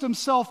placed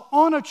Himself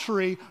on a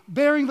tree,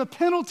 bearing the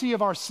penalty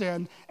of our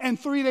sin, and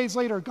 3 days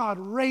later, God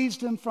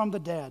raised Him from the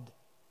dead.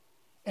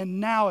 And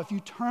now, if you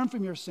turn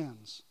from your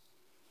sins,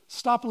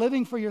 stop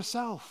living for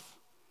yourself,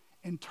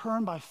 and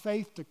turn by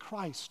faith to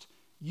Christ,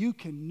 you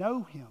can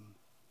know Him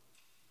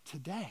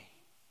today.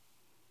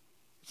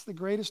 It's the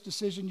greatest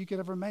decision you could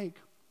ever make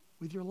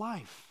with your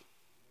life.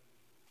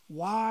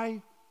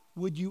 Why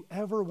would you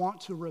ever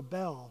want to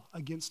rebel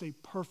against a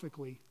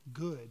perfectly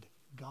good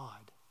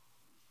God?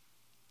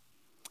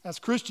 As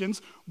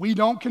Christians, we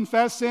don't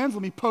confess sins.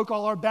 Let me poke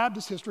all our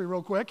Baptist history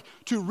real quick.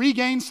 To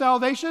regain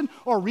salvation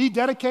or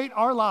rededicate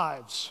our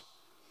lives.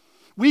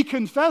 We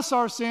confess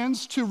our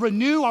sins to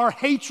renew our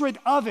hatred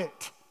of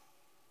it.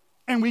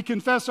 And we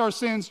confess our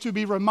sins to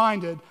be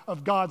reminded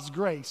of God's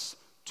grace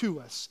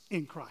to us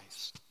in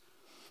Christ.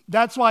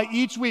 That's why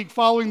each week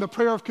following the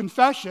prayer of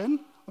confession,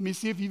 let me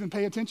see if you even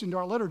pay attention to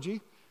our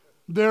liturgy,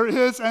 there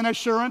is an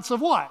assurance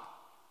of what?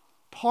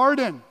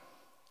 Pardon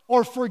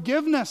or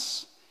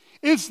forgiveness.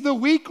 It's the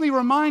weekly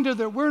reminder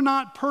that we're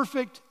not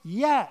perfect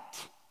yet,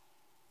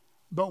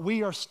 but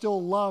we are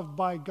still loved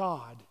by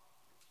God,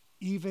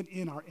 even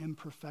in our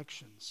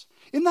imperfections.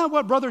 Isn't that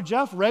what Brother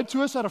Jeff read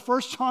to us out of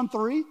 1 John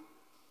 3,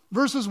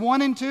 verses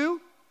 1 and 2?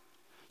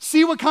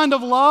 See what kind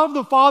of love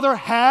the Father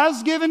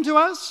has given to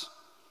us,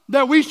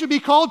 that we should be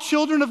called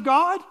children of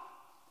God,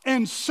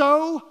 and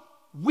so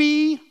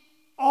we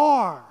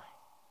are.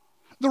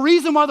 The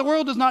reason why the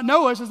world does not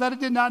know us is that it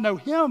did not know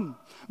Him.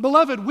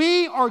 Beloved,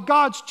 we are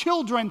God's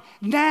children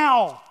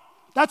now.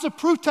 That's a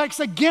proof text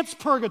against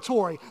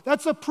purgatory.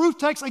 That's a proof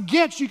text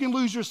against you can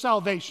lose your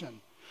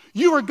salvation.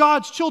 You are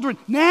God's children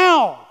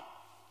now.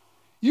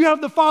 You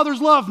have the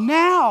Father's love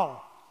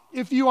now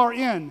if you are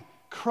in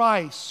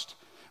Christ.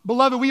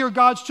 Beloved, we are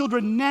God's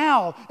children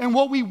now, and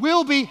what we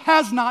will be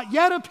has not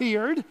yet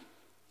appeared.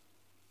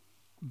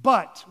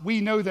 But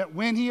we know that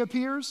when he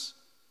appears,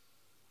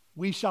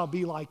 we shall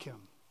be like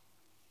him,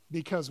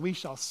 because we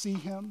shall see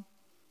him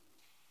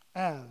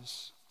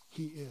as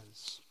he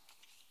is.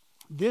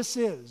 This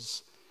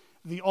is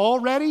the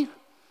already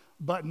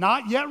but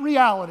not yet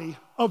reality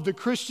of the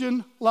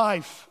Christian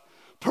life.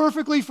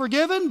 Perfectly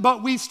forgiven,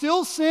 but we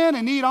still sin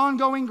and need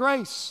ongoing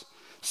grace.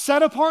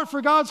 Set apart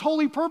for God's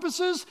holy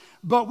purposes,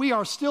 but we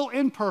are still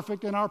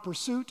imperfect in our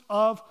pursuit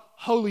of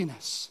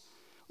holiness.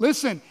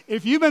 Listen,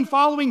 if you've been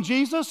following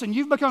Jesus and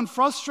you've become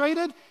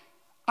frustrated,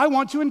 I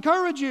want to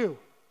encourage you.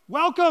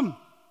 Welcome.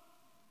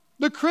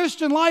 The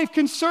Christian life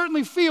can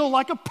certainly feel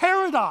like a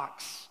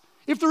paradox.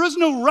 If there is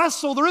no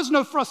wrestle, there is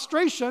no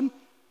frustration,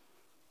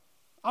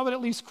 I would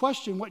at least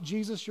question what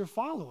Jesus you're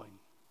following.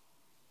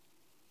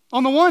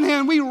 On the one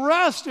hand, we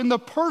rest in the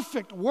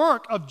perfect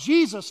work of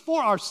Jesus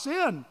for our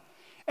sin.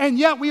 And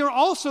yet we are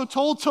also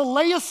told to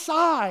lay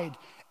aside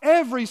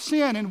every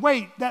sin and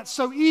weight that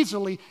so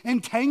easily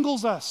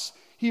entangles us.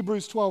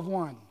 Hebrews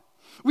 12:1.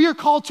 We are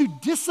called to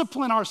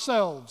discipline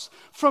ourselves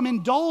from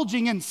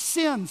indulging in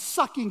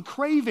sin-sucking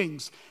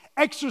cravings,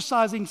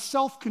 exercising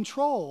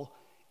self-control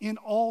in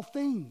all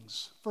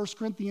things. 1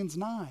 Corinthians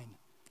 9,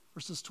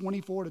 verses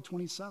 24 to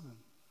 27.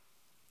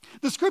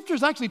 The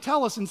scriptures actually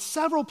tell us in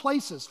several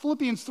places,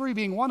 Philippians 3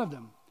 being one of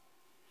them,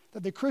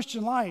 that the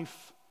Christian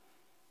life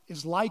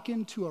is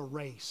likened to a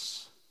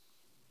race,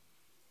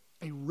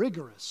 a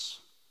rigorous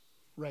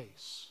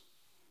race,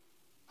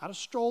 not a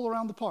stroll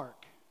around the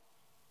park,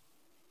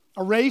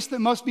 a race that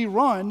must be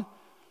run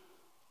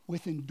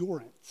with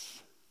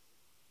endurance,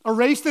 a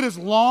race that is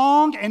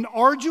long and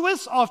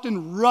arduous,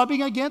 often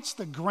rubbing against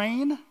the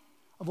grain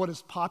of what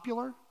is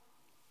popular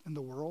in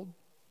the world,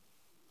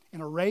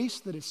 and a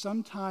race that is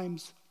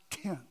sometimes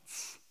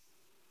tense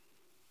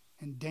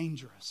and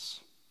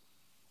dangerous.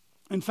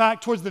 In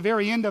fact, towards the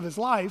very end of his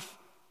life,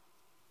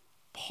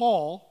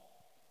 Paul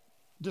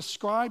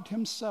described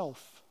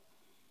himself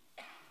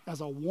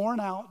as a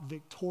worn-out,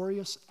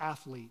 victorious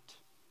athlete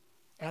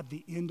at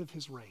the end of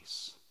his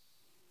race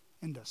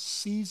and a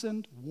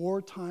seasoned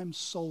wartime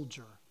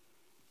soldier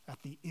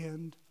at the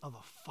end of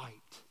a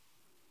fight.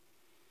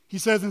 He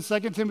says in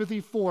 2 Timothy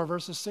 4,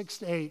 verses 6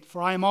 to 8,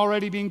 "For I am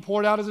already being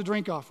poured out as a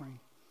drink offering,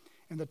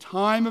 and the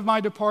time of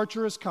my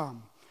departure has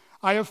come.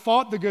 I have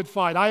fought the good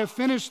fight. I have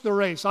finished the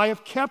race. I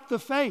have kept the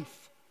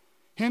faith.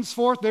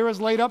 Henceforth there is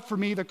laid up for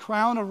me the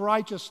crown of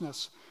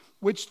righteousness,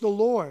 which the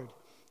Lord,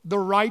 the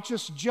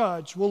righteous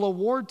judge, will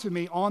award to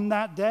me on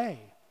that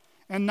day,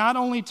 and not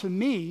only to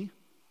me,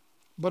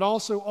 but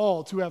also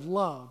all who have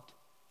loved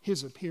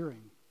his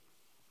appearing."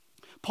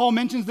 Paul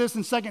mentions this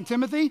in 2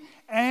 Timothy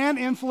and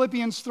in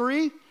Philippians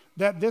 3,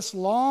 that this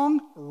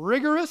long,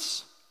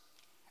 rigorous,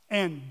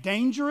 and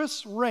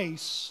dangerous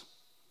race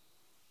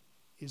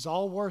is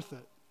all worth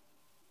it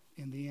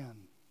in the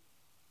end.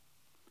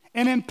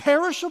 An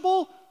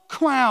imperishable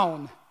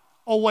crown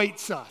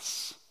awaits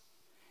us.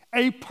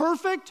 A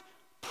perfect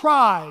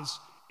prize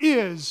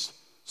is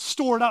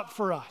stored up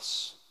for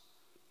us.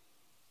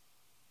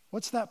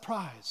 What's that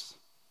prize?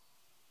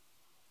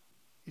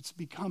 It's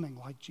becoming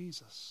like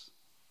Jesus.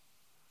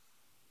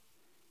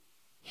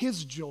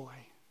 His joy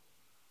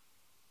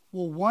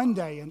will one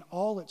day in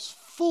all its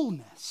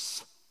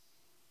fullness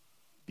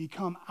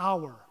become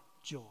our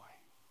joy.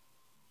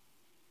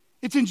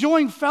 It's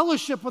enjoying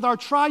fellowship with our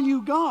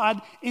triune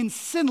God in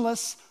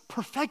sinless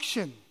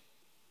perfection,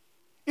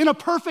 in a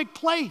perfect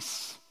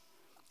place,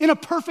 in a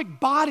perfect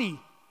body,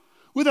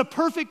 with a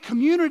perfect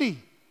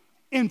community,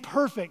 in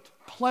perfect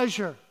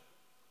pleasure,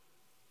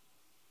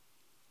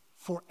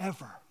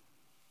 forever.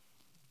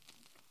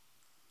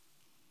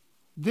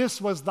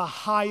 This was the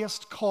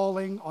highest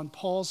calling on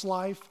Paul's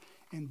life,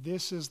 and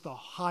this is the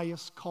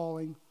highest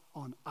calling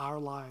on our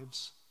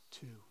lives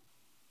too.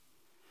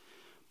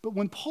 But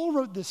when Paul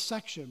wrote this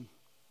section,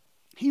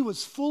 he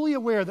was fully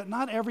aware that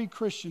not every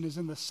Christian is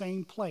in the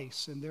same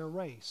place in their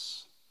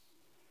race.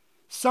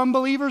 Some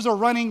believers are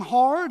running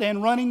hard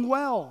and running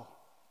well.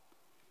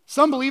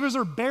 Some believers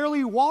are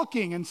barely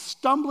walking and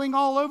stumbling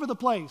all over the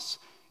place.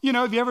 You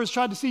know, have you ever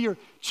tried to see your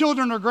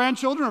children or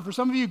grandchildren, or for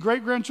some of you,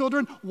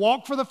 great-grandchildren,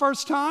 walk for the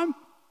first time?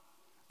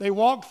 They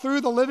walk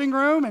through the living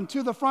room and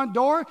to the front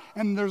door,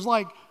 and there's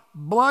like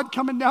blood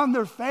coming down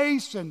their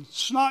face and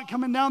snot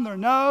coming down their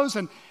nose,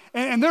 and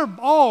they're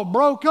all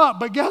broke up.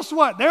 But guess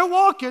what? They're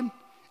walking,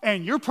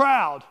 and you're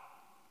proud.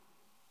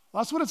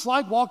 That's what it's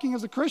like walking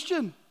as a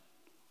Christian.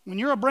 When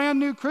you're a brand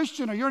new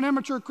Christian or you're an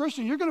immature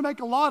Christian, you're going to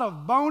make a lot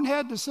of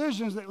bonehead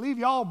decisions that leave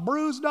you all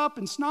bruised up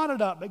and snotted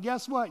up. But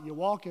guess what? You're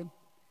walking,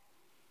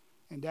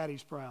 and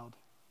Daddy's proud.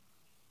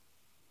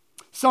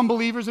 Some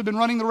believers have been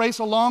running the race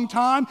a long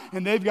time,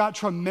 and they've got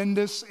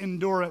tremendous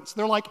endurance.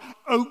 They're like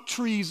oak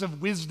trees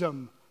of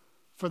wisdom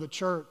for the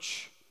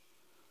church,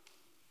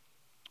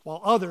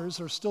 while others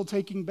are still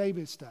taking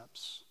baby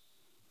steps.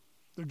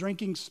 They're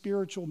drinking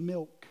spiritual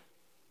milk,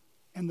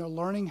 and they're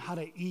learning how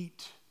to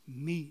eat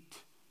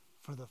meat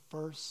for the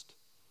first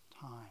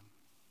time.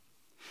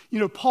 You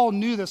know, Paul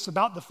knew this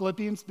about the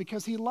Philippians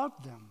because he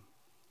loved them.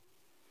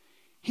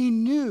 He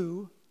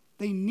knew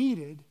they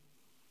needed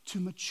to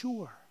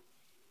mature.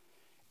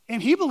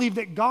 And he believed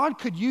that God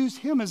could use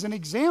him as an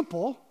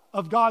example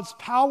of God's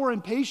power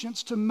and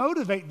patience to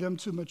motivate them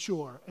to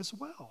mature as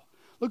well.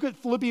 Look at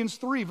Philippians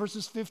 3,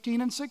 verses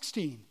 15 and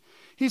 16.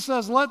 He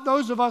says, let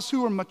those of us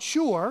who are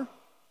mature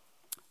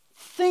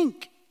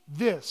think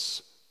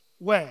this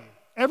way.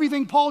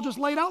 Everything Paul just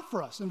laid out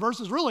for us in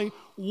verses really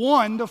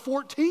 1 to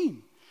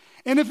 14.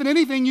 And if in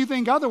anything you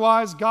think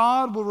otherwise,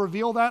 God will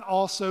reveal that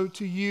also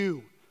to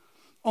you.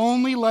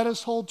 Only let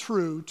us hold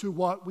true to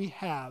what we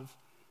have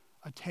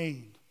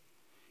attained.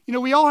 You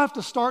know, we all have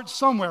to start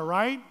somewhere,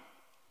 right?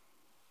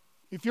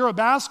 If you're a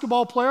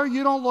basketball player,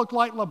 you don't look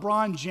like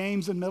LeBron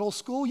James in middle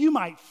school. You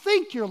might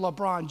think you're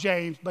LeBron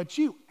James, but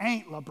you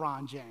ain't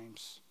LeBron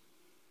James.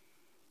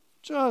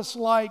 Just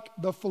like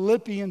the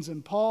Philippians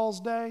in Paul's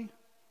day,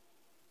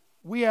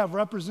 we have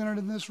represented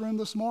in this room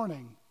this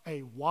morning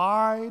a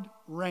wide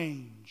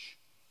range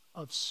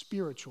of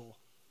spiritual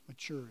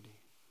maturity.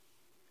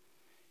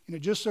 You know,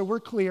 just so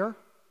we're clear,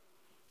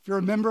 if you're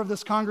a member of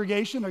this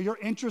congregation or you're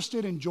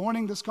interested in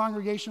joining this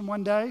congregation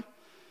one day,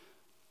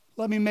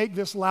 let me make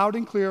this loud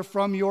and clear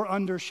from your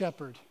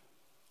under-shepherd.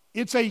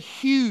 It's a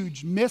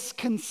huge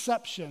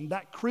misconception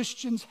that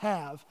Christians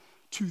have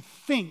to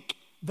think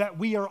that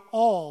we are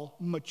all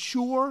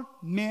mature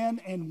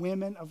men and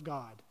women of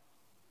God.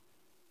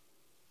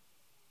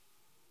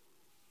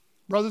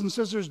 Brothers and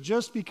sisters,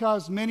 just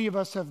because many of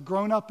us have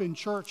grown up in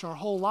church our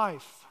whole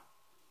life,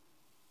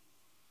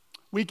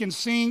 we can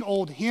sing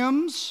old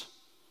hymns,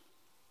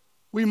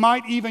 we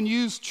might even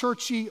use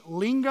churchy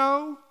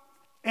lingo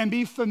and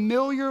be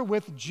familiar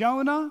with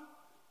Jonah,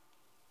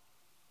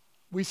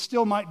 we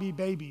still might be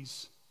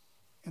babies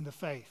in the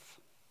faith.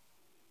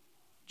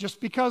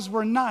 Just because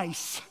we're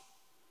nice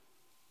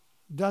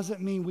doesn't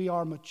mean we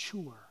are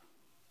mature.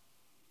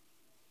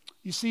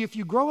 You see, if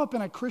you grow up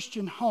in a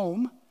Christian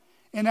home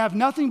and have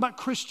nothing but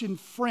Christian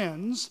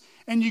friends,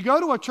 and you go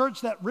to a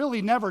church that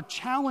really never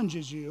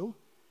challenges you,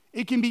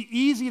 it can be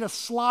easy to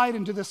slide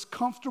into this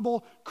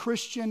comfortable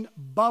Christian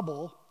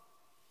bubble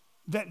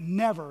that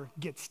never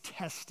gets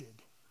tested,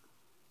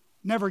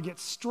 never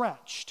gets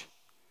stretched.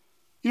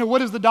 You know, what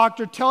does the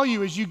doctor tell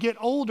you as you get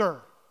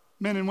older,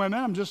 men and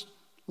women? I'm just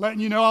letting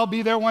you know I'll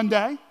be there one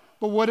day.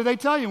 But what do they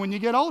tell you when you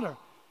get older?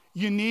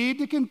 You need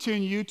to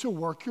continue to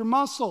work your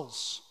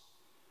muscles.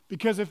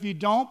 Because if you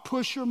don't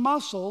push your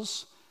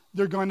muscles,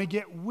 they're going to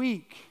get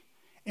weak.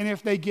 And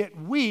if they get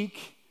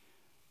weak,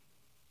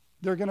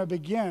 they're going to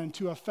begin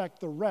to affect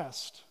the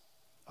rest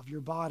of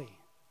your body.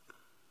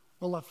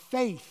 Well, a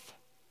faith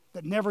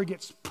that never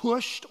gets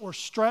pushed or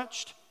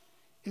stretched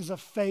is a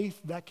faith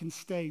that can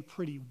stay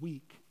pretty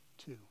weak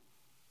too.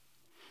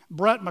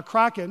 Brett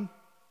McCracken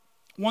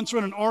once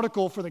wrote an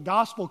article for the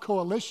Gospel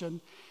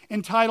Coalition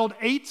entitled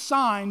 8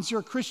 Signs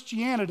Your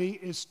Christianity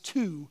is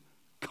Too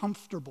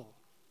Comfortable.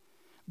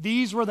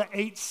 These were the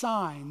 8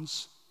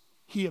 signs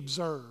he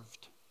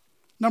observed.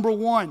 Number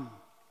 1,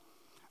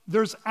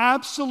 there's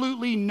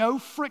absolutely no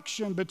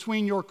friction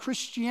between your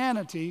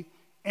Christianity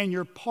and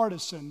your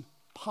partisan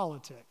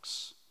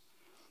politics.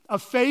 A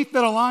faith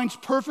that aligns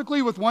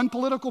perfectly with one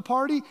political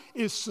party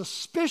is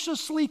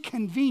suspiciously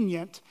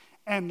convenient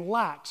and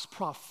lacks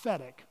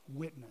prophetic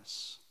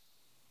witness.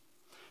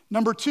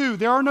 Number 2,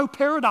 there are no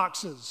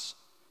paradoxes,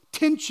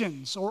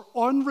 tensions, or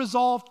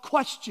unresolved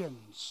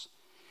questions.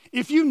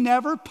 If you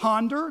never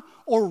ponder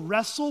or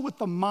wrestle with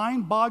the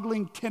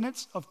mind-boggling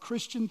tenets of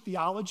Christian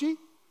theology,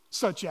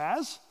 such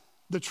as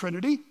the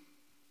Trinity,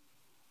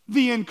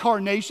 the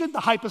Incarnation, the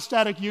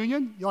hypostatic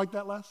union. You like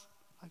that, Les?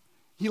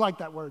 You like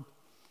that word.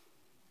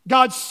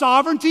 God's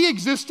sovereignty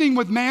existing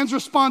with man's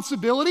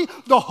responsibility,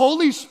 the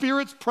Holy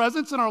Spirit's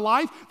presence in our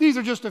life. These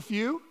are just a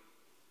few.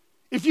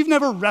 If you've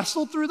never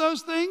wrestled through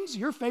those things,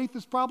 your faith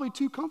is probably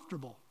too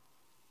comfortable.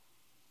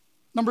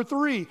 Number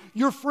 3,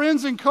 your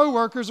friends and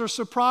coworkers are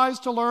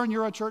surprised to learn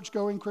you're a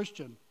church-going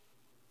Christian.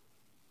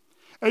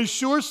 A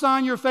sure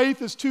sign your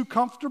faith is too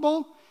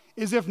comfortable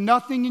is if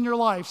nothing in your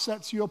life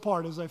sets you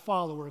apart as a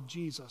follower of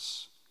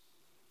Jesus,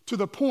 to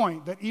the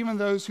point that even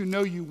those who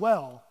know you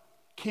well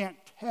can't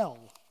tell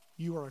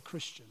you are a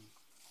Christian.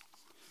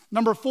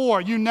 Number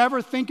 4, you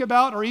never think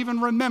about or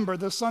even remember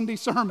the Sunday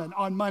sermon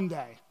on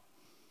Monday.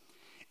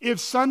 If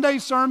Sunday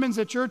sermons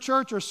at your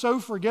church are so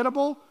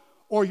forgettable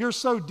or you're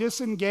so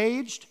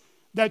disengaged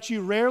that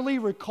you rarely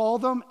recall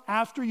them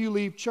after you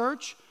leave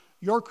church,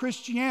 your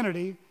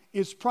Christianity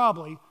is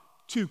probably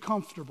too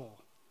comfortable.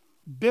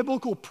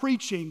 Biblical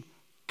preaching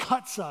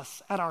cuts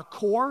us at our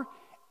core,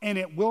 and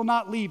it will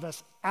not leave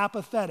us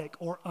apathetic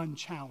or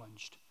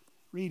unchallenged.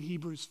 Read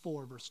Hebrews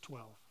 4, verse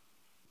 12.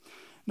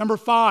 Number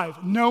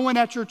 5, no one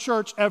at your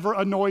church ever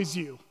annoys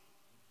you.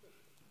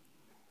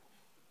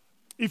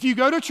 If you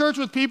go to church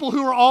with people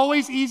who are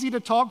always easy to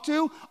talk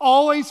to,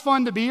 always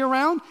fun to be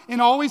around,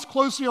 and always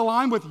closely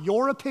aligned with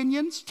your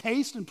opinions,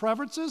 taste, and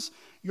preferences,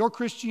 your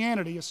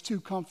Christianity is too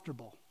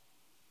comfortable.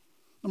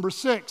 Number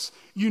 6,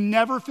 you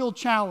never feel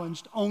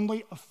challenged,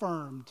 only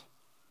affirmed.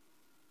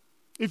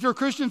 If your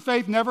Christian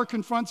faith never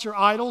confronts your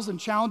idols and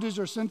challenges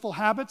your sinful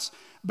habits,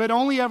 but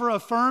only ever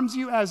affirms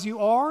you as you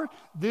are,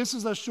 this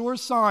is a sure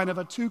sign of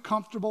a too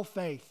comfortable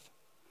faith.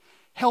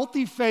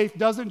 Healthy faith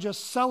doesn't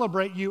just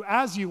celebrate you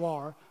as you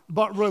are,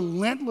 but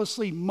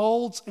relentlessly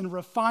molds and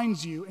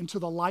refines you into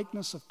the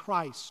likeness of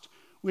Christ,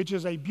 which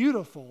is a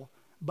beautiful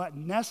but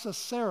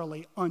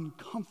necessarily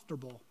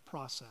uncomfortable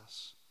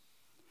process.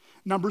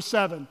 Number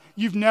 7,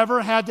 you've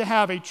never had to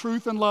have a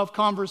truth and love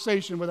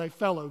conversation with a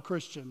fellow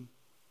Christian.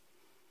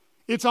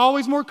 It's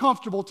always more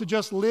comfortable to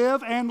just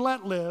live and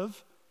let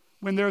live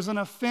when there's an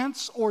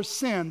offense or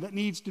sin that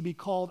needs to be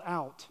called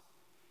out.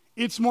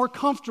 It's more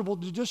comfortable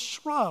to just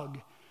shrug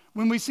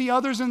when we see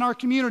others in our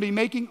community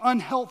making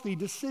unhealthy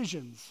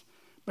decisions.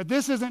 But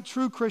this isn't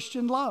true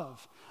Christian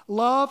love.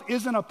 Love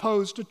isn't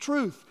opposed to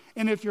truth.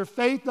 And if your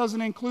faith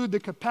doesn't include the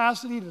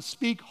capacity to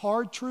speak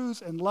hard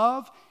truths and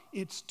love,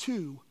 it's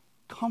too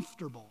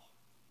comfortable.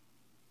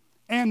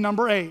 And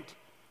number 8,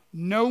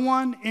 no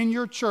one in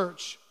your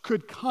church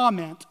could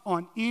comment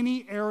on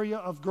any area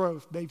of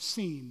growth they've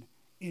seen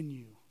in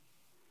you.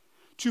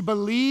 To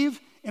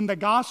believe in the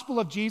gospel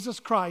of Jesus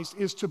Christ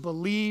is to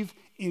believe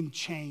in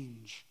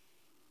change.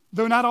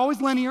 Though not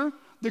always linear,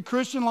 the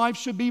Christian life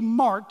should be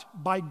marked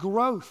by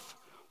growth,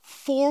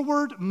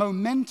 forward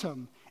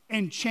momentum,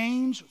 and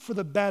change for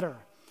the better.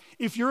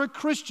 If you're a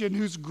Christian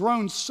who's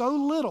grown so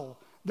little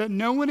that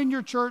no one in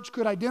your church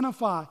could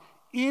identify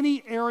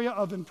any area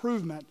of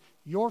improvement,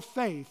 your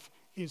faith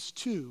is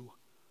too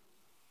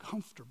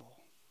comfortable.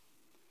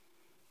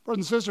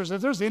 Brothers and sisters,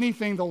 if there's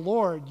anything the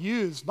Lord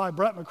used by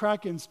Brett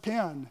McCracken's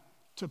pen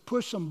to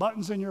push some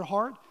buttons in your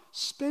heart,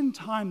 spend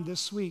time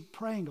this week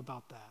praying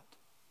about that.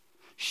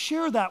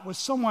 Share that with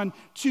someone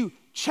to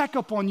check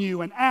up on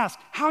you and ask,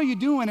 how are you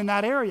doing in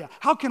that area?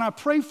 How can I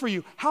pray for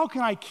you? How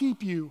can I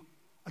keep you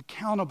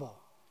accountable?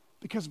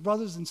 Because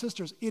brothers and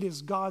sisters, it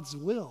is God's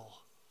will.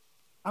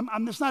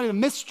 It's not a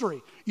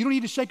mystery. You don't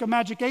need to shake a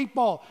magic 8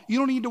 ball. You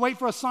don't need to wait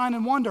for a sign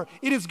and wonder.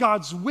 It is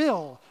God's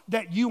will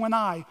that you and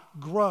I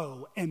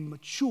grow and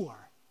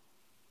mature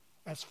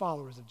as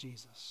followers of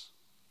Jesus.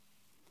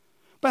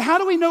 But how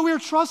do we know we are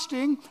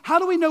trusting? How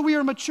do we know we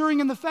are maturing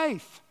in the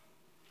faith?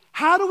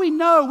 How do we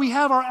know we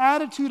have our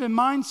attitude and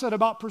mindset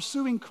about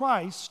pursuing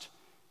Christ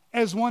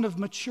as one of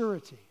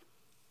maturity?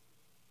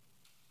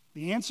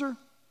 The answer?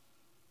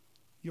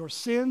 Your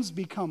sins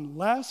become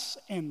less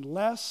and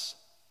less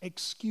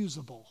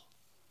excusable,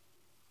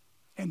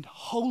 and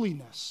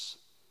holiness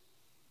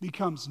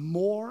becomes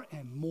more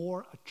and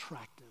more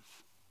attractive.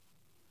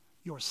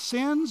 Your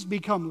sins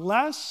become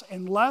less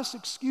and less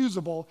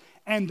excusable,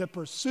 and the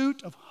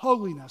pursuit of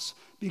holiness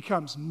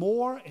becomes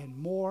more and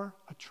more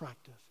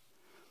attractive.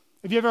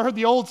 Have you ever heard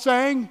the old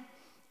saying,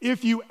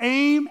 if you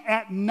aim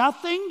at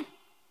nothing,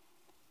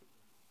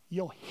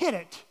 you'll hit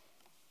it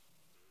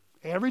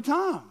every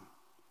time?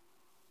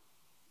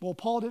 Well,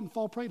 Paul didn't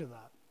fall prey to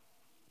that.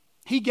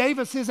 He gave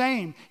us his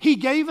aim. He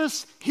gave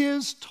us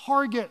his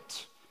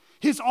target,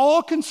 his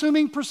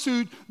all-consuming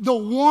pursuit. The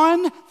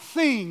one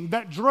thing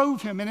that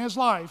drove him in his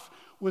life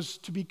was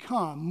to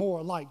become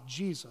more like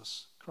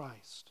Jesus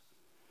Christ.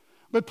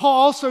 But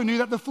Paul also knew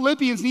that the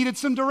Philippians needed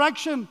some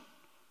direction.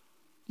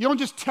 You don't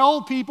just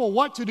tell people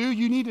what to do.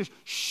 You need to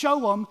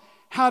show them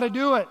how to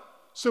do it.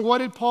 So what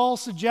did Paul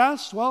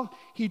suggest? Well,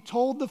 he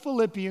told the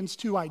Philippians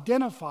to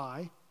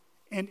identify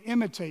and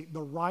imitate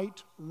the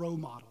right role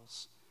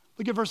models.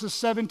 Look at verses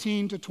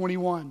 17 to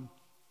 21.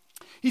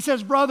 He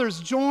says, brothers,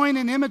 join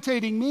in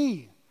imitating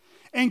me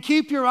and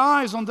keep your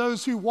eyes on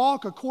those who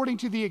walk according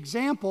to the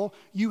example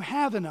you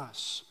have in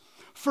us.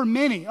 For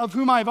many, of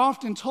whom I've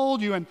often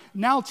told you and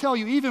now tell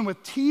you even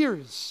with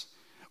tears,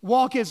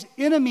 walk as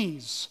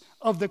enemies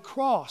of the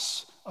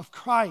cross of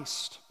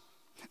Christ.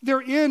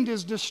 Their end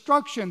is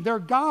destruction. Their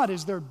God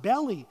is their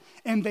belly,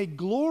 and they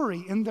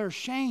glory in their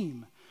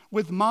shame,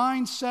 with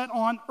minds set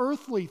on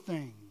earthly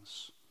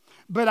things.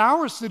 But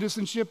our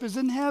citizenship is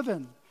in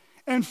heaven,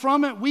 and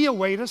from it we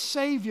await a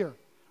Savior,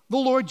 the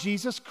Lord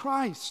Jesus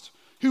Christ,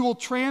 who will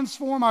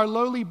transform our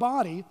lowly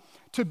body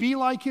to be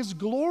like his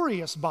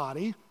glorious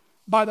body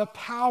by the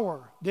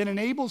power that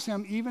enables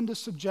him even to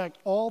subject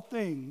all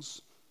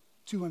things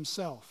to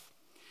himself.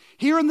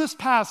 Here in this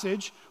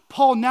passage,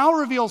 Paul now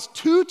reveals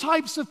 2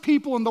 types of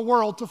people in the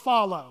world to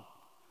follow.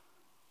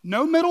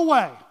 No middle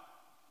way.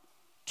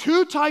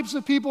 2 types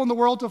of people in the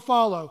world to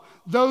follow.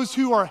 Those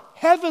who are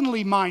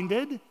heavenly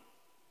minded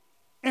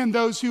and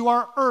those who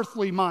are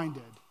earthly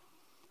minded.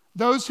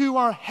 Those who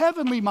are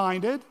heavenly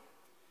minded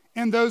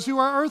and those who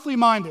are earthly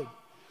minded.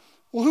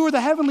 Well, who are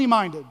the heavenly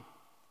minded?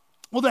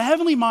 Well, the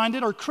heavenly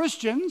minded are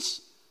Christians,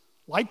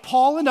 like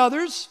Paul and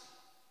others,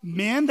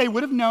 men they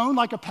would have known,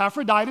 like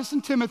Epaphroditus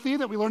and Timothy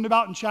that we learned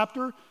about in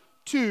chapter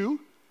 2.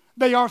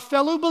 They are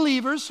fellow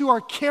believers who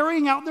are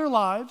carrying out their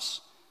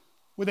lives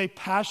with a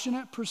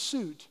passionate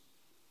pursuit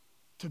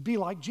to be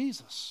like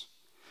Jesus.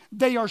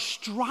 They are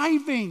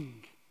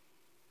striving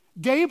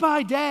day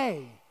by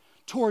day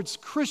towards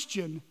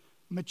Christian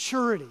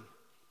maturity,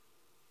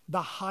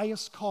 the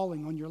highest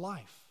calling on your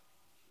life,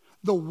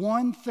 the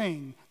one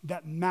thing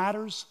that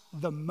matters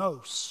the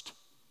most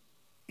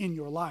in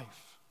your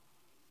life.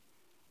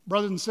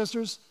 Brothers and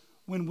sisters,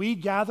 when we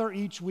gather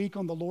each week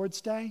on the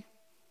Lord's Day,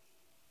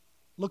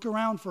 look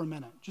around for a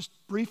minute. Just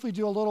briefly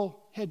do a little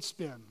head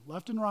spin,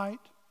 left and right.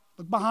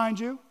 Look behind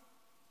you.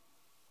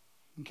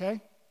 Okay?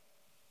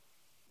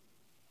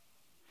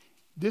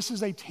 This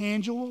is a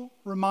tangible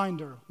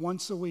reminder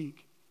once a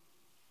week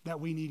that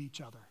we need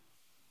each other.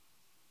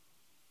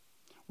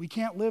 We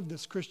can't live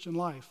this Christian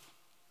life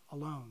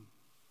alone.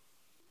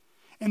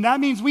 And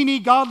that means we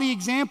need godly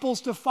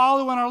examples to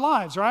follow in our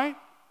lives, right?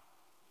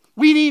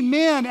 We need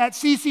men at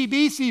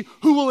CCBC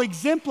who will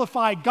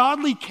exemplify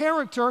godly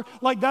character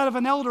like that of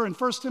an elder in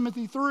 1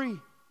 Timothy 3.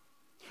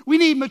 We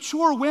need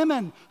mature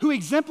women who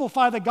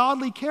exemplify the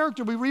godly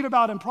character we read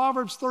about in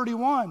Proverbs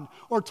 31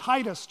 or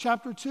Titus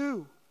chapter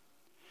 2.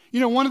 You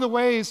know, one of the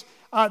ways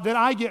that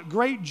I get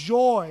great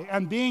joy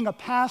in being a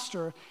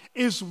pastor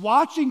is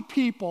watching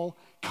people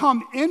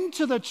come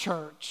into the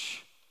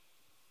church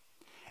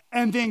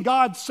and then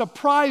God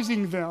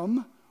surprising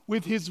them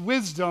with his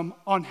wisdom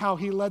on how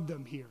he led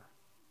them here.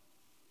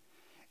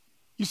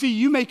 You see,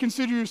 you may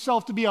consider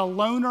yourself to be a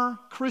loner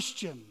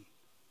Christian,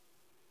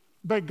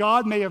 but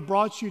God may have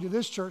brought you to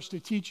this church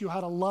to teach you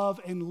how to love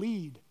and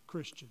lead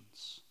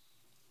Christians.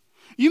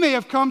 You may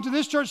have come to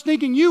this church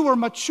thinking you were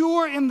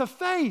mature in the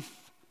faith,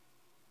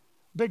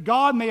 but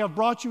God may have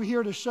brought you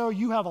here to show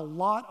you have a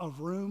lot of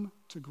room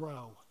to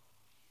grow.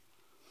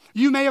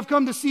 You may have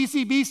come to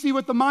CCBC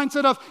with the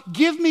mindset of,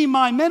 give me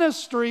my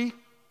ministry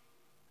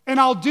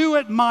and I'll do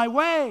it my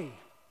way.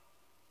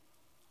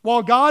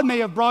 While God may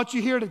have brought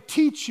you here to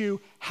teach you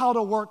how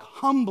to work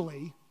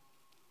humbly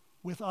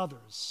with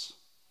others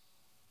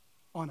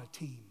on a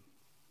team.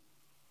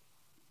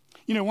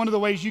 You know, one of the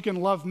ways you can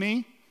love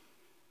me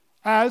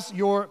as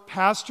your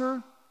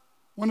pastor,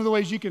 one of the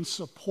ways you can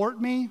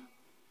support me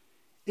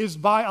is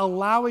by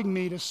allowing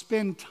me to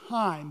spend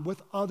time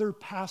with other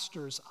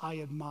pastors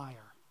I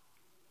admire,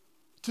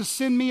 to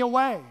send me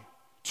away,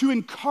 to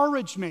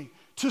encourage me,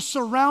 to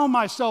surround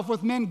myself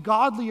with men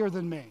godlier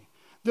than me,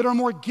 that are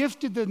more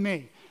gifted than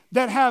me,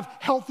 that have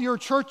healthier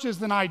churches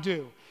than I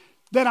do,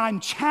 that I'm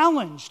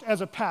challenged as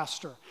a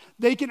pastor.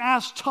 They can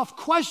ask tough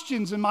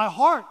questions in my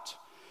heart,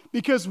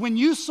 because when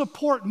you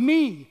support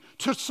me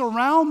to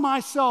surround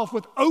myself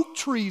with oak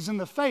trees in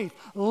the faith,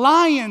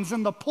 lions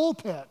in the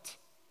pulpit,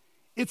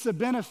 it's a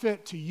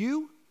benefit to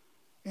you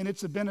and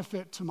it's a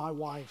benefit to my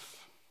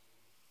wife.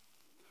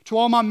 To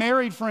all my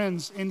married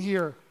friends in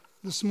here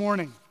this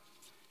morning,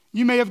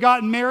 you may have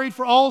gotten married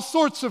for all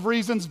sorts of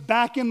reasons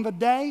back in the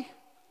day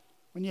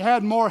when you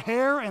had more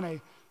hair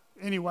and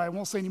anyway, I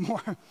won't say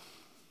anymore.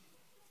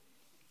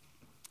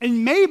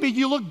 And maybe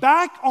you look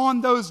back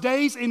on those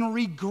days and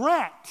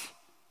regret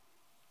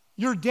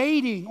your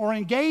dating or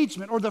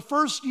engagement or the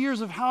first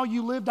years of how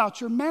you lived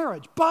out your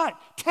marriage. But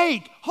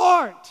take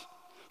heart.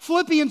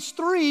 Philippians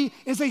 3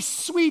 is a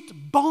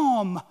sweet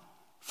balm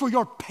for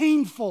your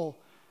painful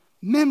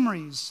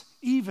memories,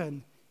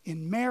 even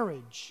in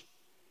marriage.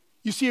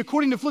 You see,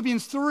 according to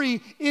Philippians 3,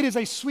 it is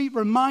a sweet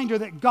reminder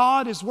that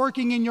God is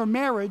working in your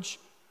marriage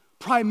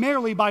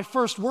primarily by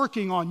first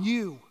working on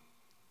you.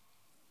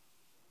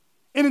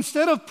 And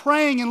instead of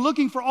praying and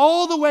looking for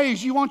all the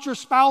ways you want your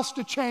spouse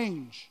to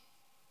change,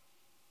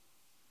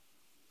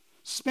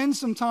 spend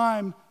some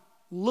time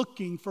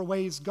looking for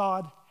ways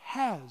God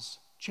has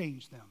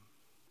changed them,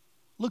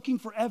 looking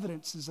for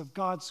evidences of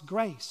God's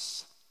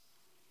grace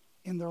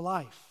in their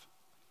life.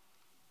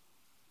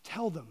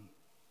 Tell them,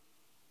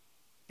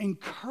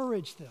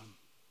 encourage them,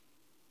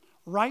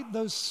 write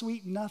those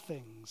sweet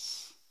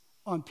nothings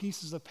on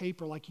pieces of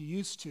paper like you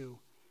used to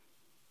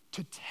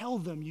tell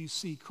them you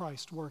see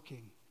Christ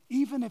working.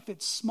 Even if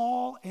it's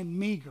small and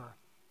meager,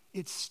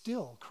 it's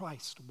still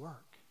Christ's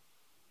work.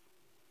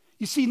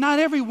 You see, not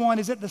everyone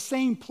is at the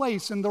same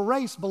place in the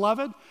race,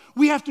 beloved.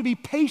 We have to be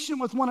patient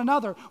with one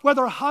another,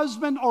 whether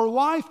husband or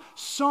wife,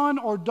 son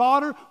or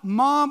daughter,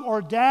 mom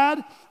or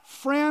dad,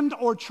 friend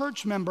or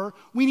church member.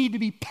 We need to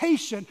be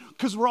patient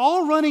because we're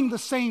all running the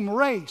same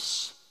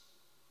race,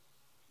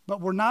 but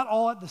we're not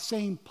all at the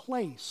same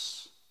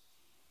place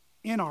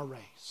in our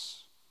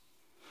race.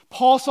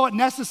 Paul saw it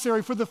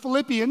necessary for the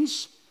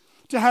Philippians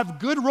to have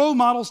good role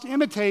models to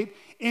imitate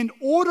in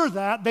order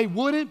that they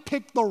wouldn't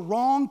pick the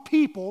wrong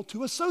people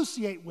to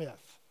associate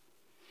with.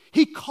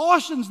 He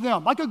cautions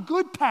them, like a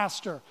good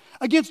pastor,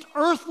 against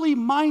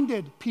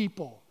earthly-minded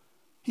people,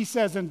 he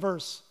says in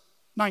verse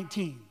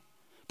 19.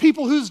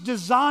 People whose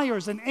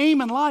desires and aim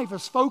in life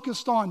is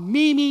focused on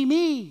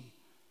me,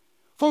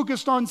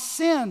 focused on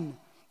sin,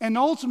 and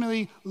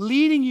ultimately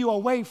leading you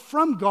away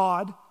from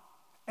God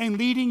and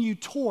leading you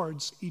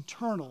towards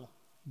eternal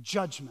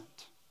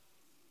judgment.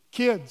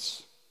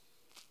 Kids,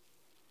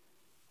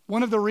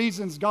 one of the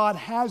reasons God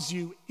has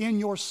you in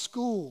your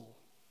school,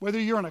 whether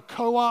you're in a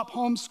co-op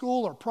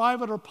homeschool or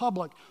private or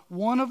public,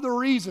 one of the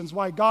reasons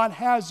why God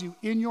has you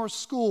in your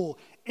school,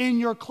 in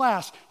your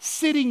class,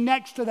 sitting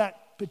next to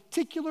that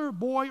particular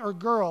boy or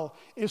girl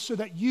is so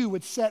that you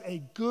would set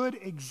a good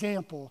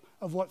example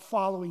of what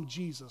following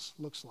Jesus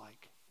looks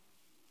like.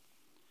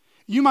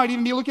 You might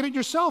even be looking at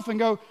yourself and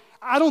go,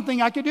 I don't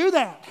think I could do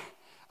that.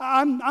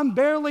 I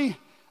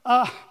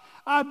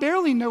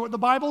barely know what the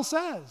Bible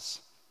says.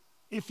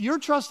 If you're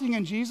trusting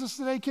in Jesus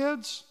today,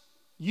 kids,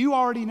 you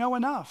already know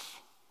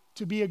enough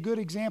to be a good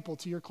example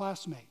to your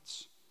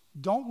classmates.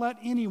 Don't let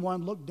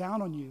anyone look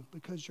down on you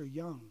because you're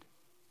young.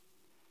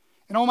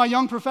 And all my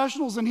young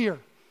professionals in here,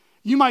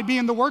 you might be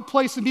in the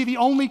workplace and be the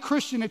only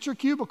Christian at your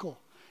cubicle.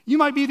 You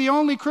might be the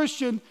only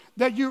Christian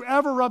that you're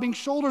ever rubbing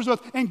shoulders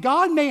with. And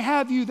God may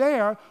have you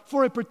there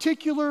for a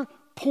particular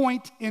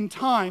point in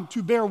time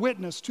to bear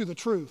witness to the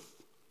truth.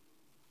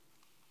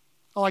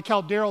 I like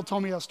how Daryl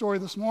told me a story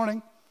this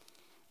morning.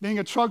 Being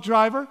a truck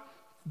driver,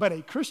 but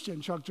a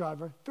Christian truck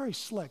driver, very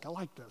slick. I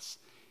like this.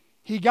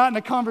 He got in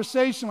a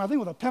conversation, I think,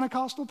 with a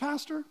Pentecostal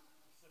pastor.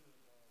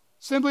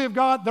 Assembly of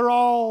God, they're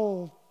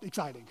all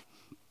exciting.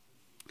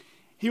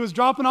 He was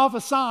dropping off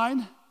a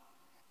sign,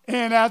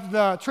 and as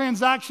the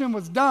transaction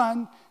was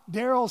done,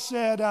 Daryl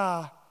said,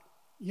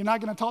 you're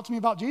not going to talk to me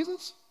about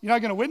Jesus? You're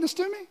not going to witness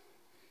to me?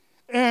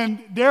 And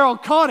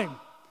Daryl caught him.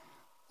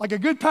 Like a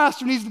good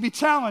pastor needs to be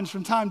challenged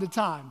from time to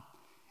time.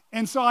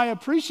 And so I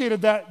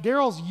appreciated that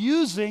Daryl's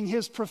using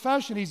his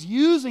profession, he's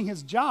using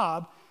his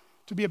job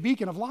to be a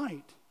beacon of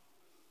light.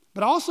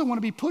 But I also want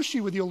to be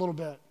pushy with you a little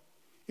bit.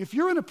 If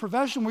you're in a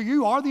profession where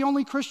you are the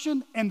only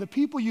Christian and the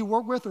people you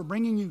work with are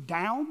bringing you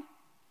down,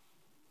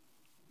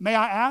 may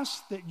I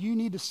ask that you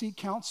need to seek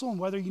counsel on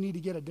whether you need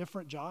to get a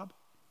different job?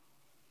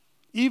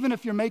 Even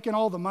if you're making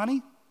all the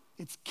money,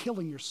 it's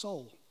killing your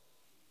soul.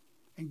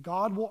 And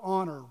God will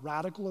honor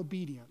radical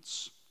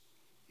obedience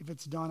if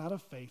it's done out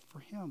of faith for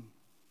Him.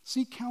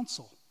 Seek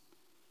counsel.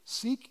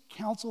 Seek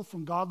counsel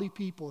from godly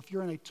people if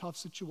you're in a tough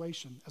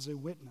situation as a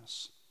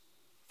witness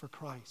for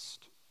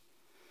Christ.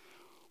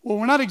 Well,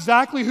 we're not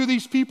exactly who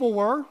these people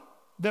were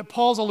that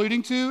Paul's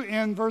alluding to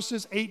in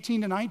verses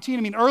 18 to 19.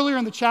 I mean, earlier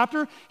in the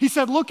chapter, he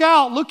said, look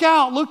out, look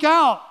out, look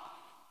out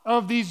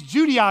of these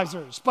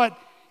Judaizers. But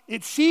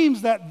it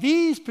seems that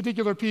these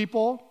particular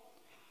people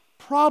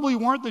probably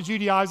weren't the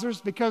Judaizers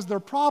because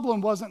their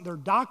problem wasn't their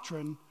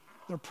doctrine.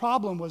 Their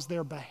problem was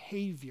their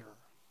behavior.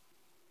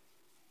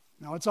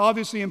 Now, it's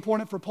obviously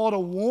important for Paul to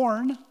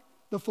warn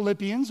the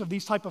Philippians of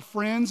these type of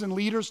friends and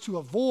leaders to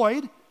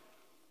avoid,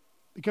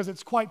 because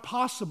it's quite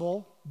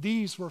possible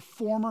these were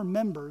former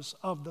members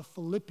of the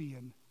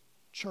Philippian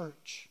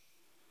church.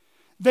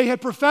 They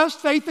had professed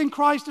faith in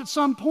Christ at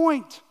some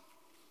point,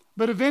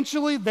 but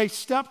eventually they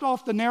stepped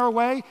off the narrow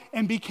way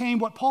and became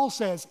what Paul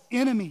says,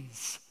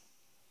 enemies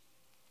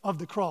of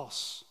the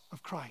cross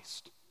of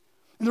Christ.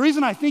 And the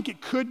reason I think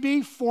it could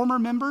be former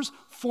members,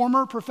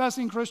 former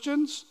professing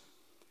Christians,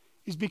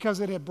 is because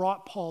it had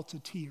brought Paul to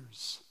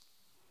tears.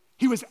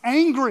 He was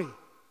angry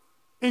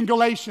in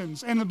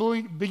Galatians and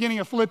the beginning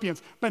of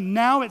Philippians, but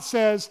now it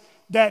says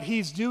that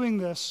he's doing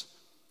this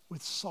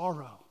with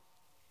sorrow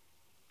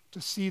to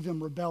see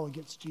them rebel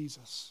against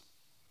Jesus.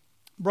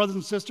 Brothers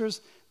and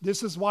sisters,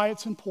 this is why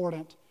it's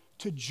important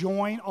to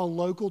join a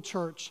local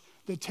church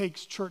that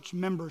takes church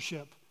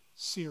membership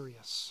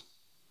serious.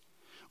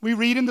 We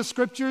read in the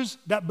scriptures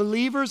that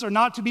believers are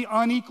not to be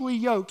unequally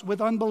yoked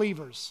with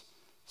unbelievers.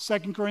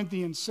 2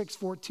 Corinthians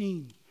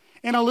 6:14.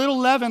 And a little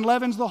leaven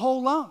leavens the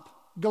whole lump.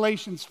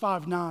 Galatians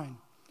 5:9.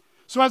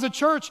 So as a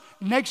church,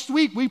 next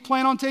week we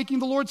plan on taking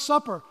the Lord's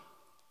Supper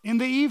in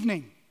the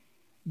evening.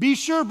 Be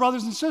sure,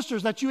 brothers and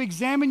sisters, that you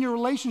examine your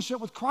relationship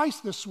with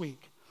Christ this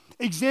week.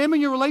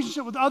 Examine your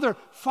relationship with other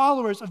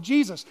followers of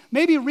Jesus.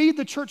 Maybe read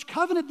the church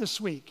covenant this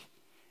week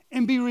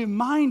and be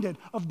reminded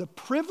of the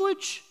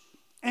privilege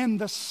and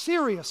the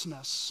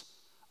seriousness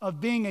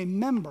of being a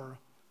member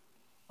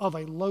of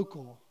a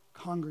local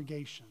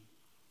congregation.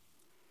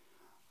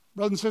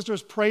 Brothers and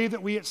sisters, pray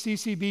that we at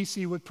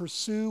CCBC would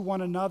pursue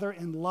one another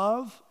in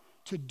love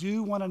to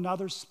do one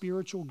another's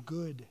spiritual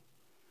good.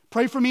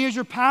 Pray for me as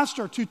your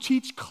pastor to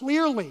teach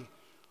clearly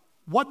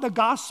what the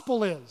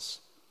gospel is,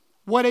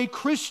 what a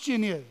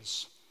Christian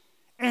is,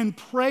 and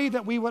pray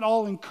that we would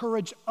all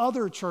encourage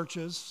other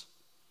churches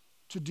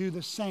to do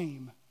the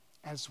same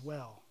as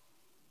well.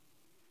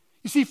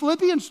 You see,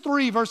 Philippians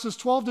 3, verses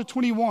 12 to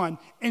 21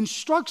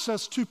 instructs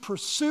us to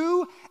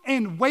pursue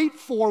and wait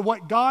for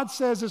what God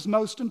says is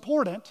most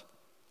important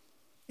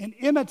and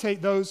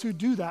imitate those who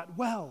do that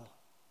well.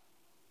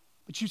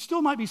 But you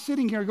still might be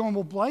sitting here going,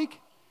 well, Blake,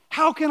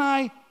 how can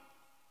I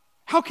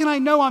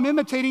know I'm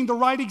imitating the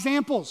right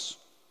examples?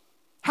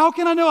 How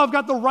can I know I've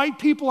got the right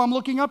people I'm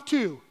looking up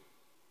to?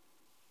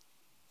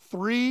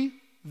 3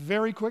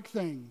 very quick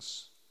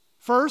things.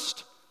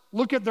 First,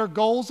 look at their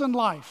goals in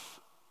life.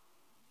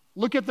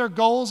 Look at their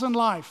goals in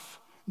life.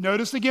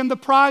 Notice again the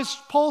prize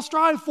Paul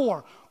strived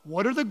for.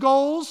 What are the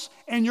goals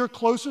and your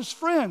closest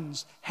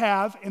friends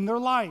have in their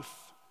life?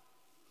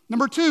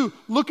 Number 2,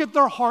 look at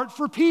their heart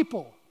for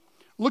people.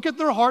 Look at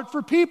their heart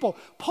for people.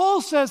 Paul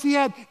says he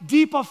had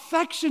deep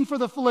affection for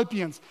the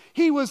Philippians.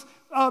 He was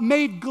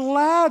made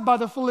glad by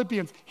the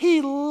Philippians.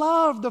 He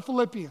loved the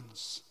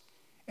Philippians.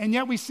 And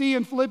yet we see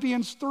in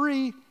Philippians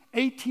 3,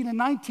 18 and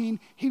 19,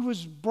 he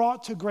was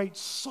brought to great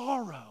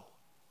sorrow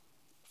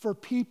for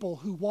people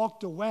who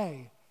walked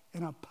away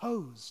and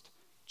opposed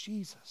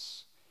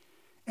Jesus.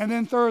 And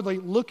then thirdly,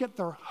 look at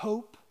their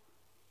hope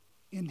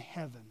in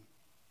heaven.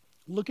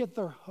 Look at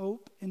their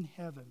hope in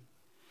heaven.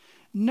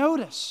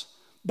 Notice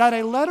that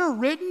a letter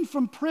written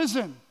from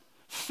prison,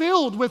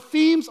 filled with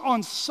themes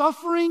on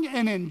suffering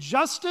and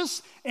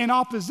injustice and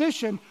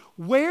opposition,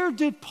 where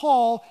did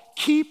Paul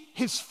keep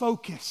his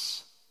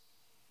focus?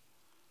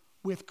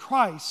 With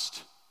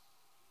Christ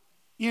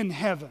in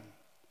heaven.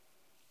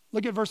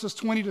 Look at verses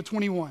 20 to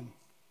 21.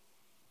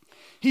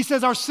 He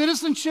says, our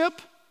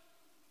citizenship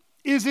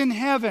is in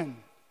heaven,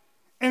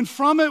 and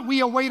from it we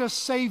await a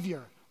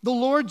Savior, the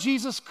Lord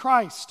Jesus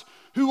Christ,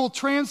 who will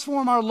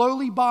transform our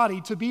lowly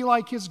body to be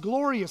like his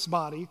glorious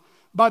body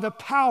by the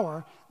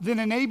power that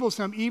enables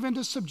him even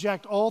to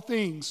subject all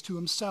things to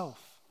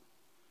himself.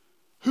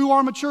 Who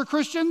are mature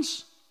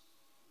Christians?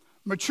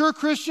 Mature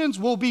Christians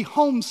will be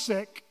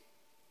homesick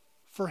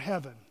for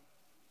heaven.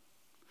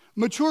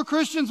 Mature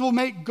Christians will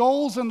make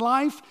goals in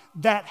life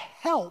that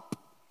help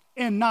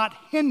and not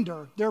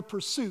hinder their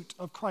pursuit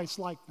of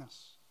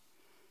Christ-likeness.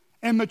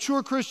 And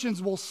mature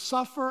Christians will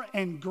suffer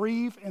and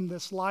grieve in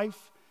this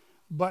life,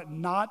 but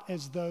not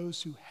as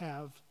those who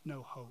have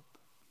no hope.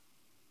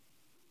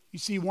 You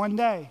see, one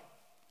day,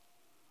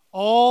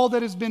 all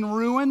that has been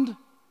ruined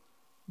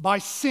by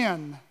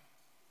sin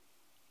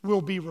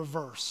will be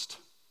reversed.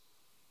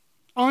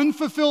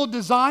 Unfulfilled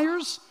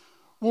desires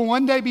will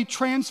one day be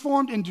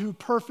transformed into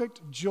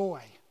perfect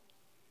joy.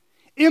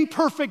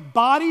 Imperfect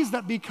bodies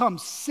that become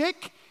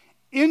sick,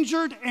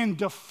 injured, and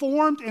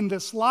deformed in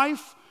this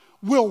life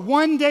will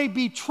one day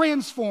be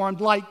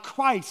transformed like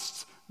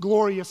Christ's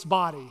glorious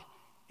body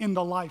in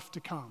the life to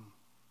come.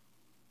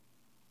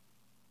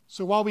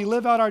 So while we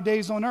live out our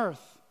days on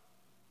earth,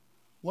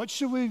 what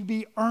should we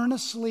be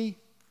earnestly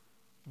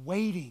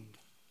waiting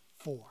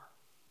for?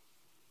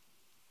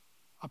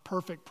 A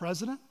perfect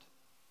president?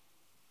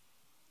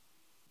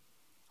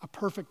 A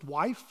perfect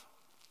wife?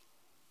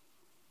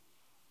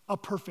 A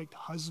perfect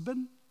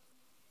husband?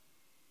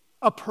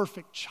 A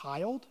perfect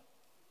child?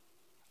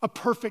 A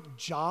perfect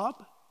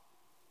job?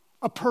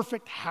 A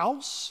perfect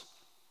house?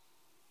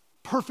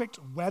 Perfect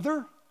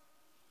weather?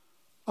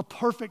 A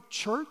perfect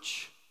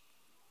church?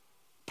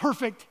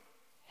 Perfect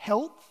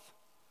health?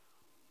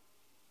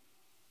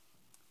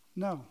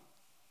 No.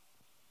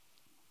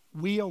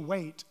 We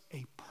await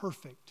a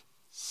perfect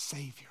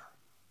Savior.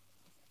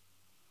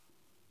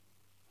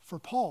 For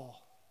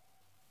Paul,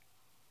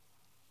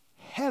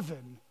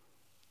 heaven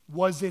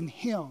was in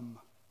him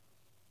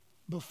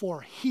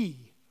before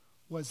he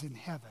was in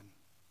heaven.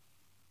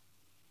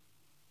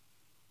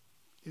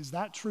 Is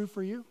that true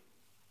for you?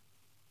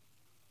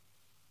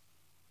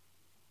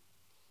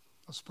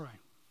 Let's pray.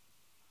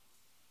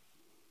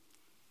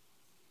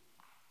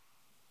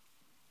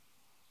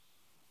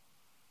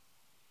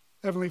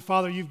 Heavenly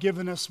Father, you've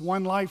given us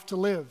one life to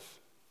live,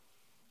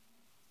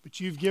 but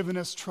you've given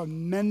us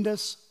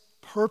tremendous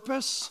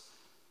purpose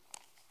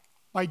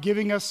by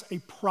giving us a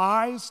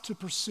prize to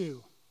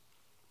pursue,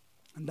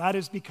 and that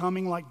is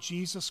becoming like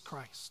Jesus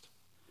Christ.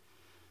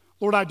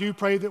 Lord, I do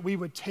pray that we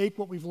would take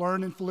what we've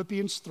learned in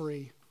Philippians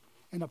 3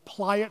 and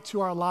apply it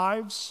to our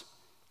lives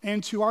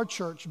and to our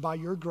church by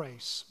your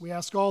grace. We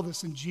ask all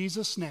this in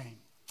Jesus' name.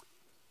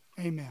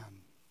 Amen.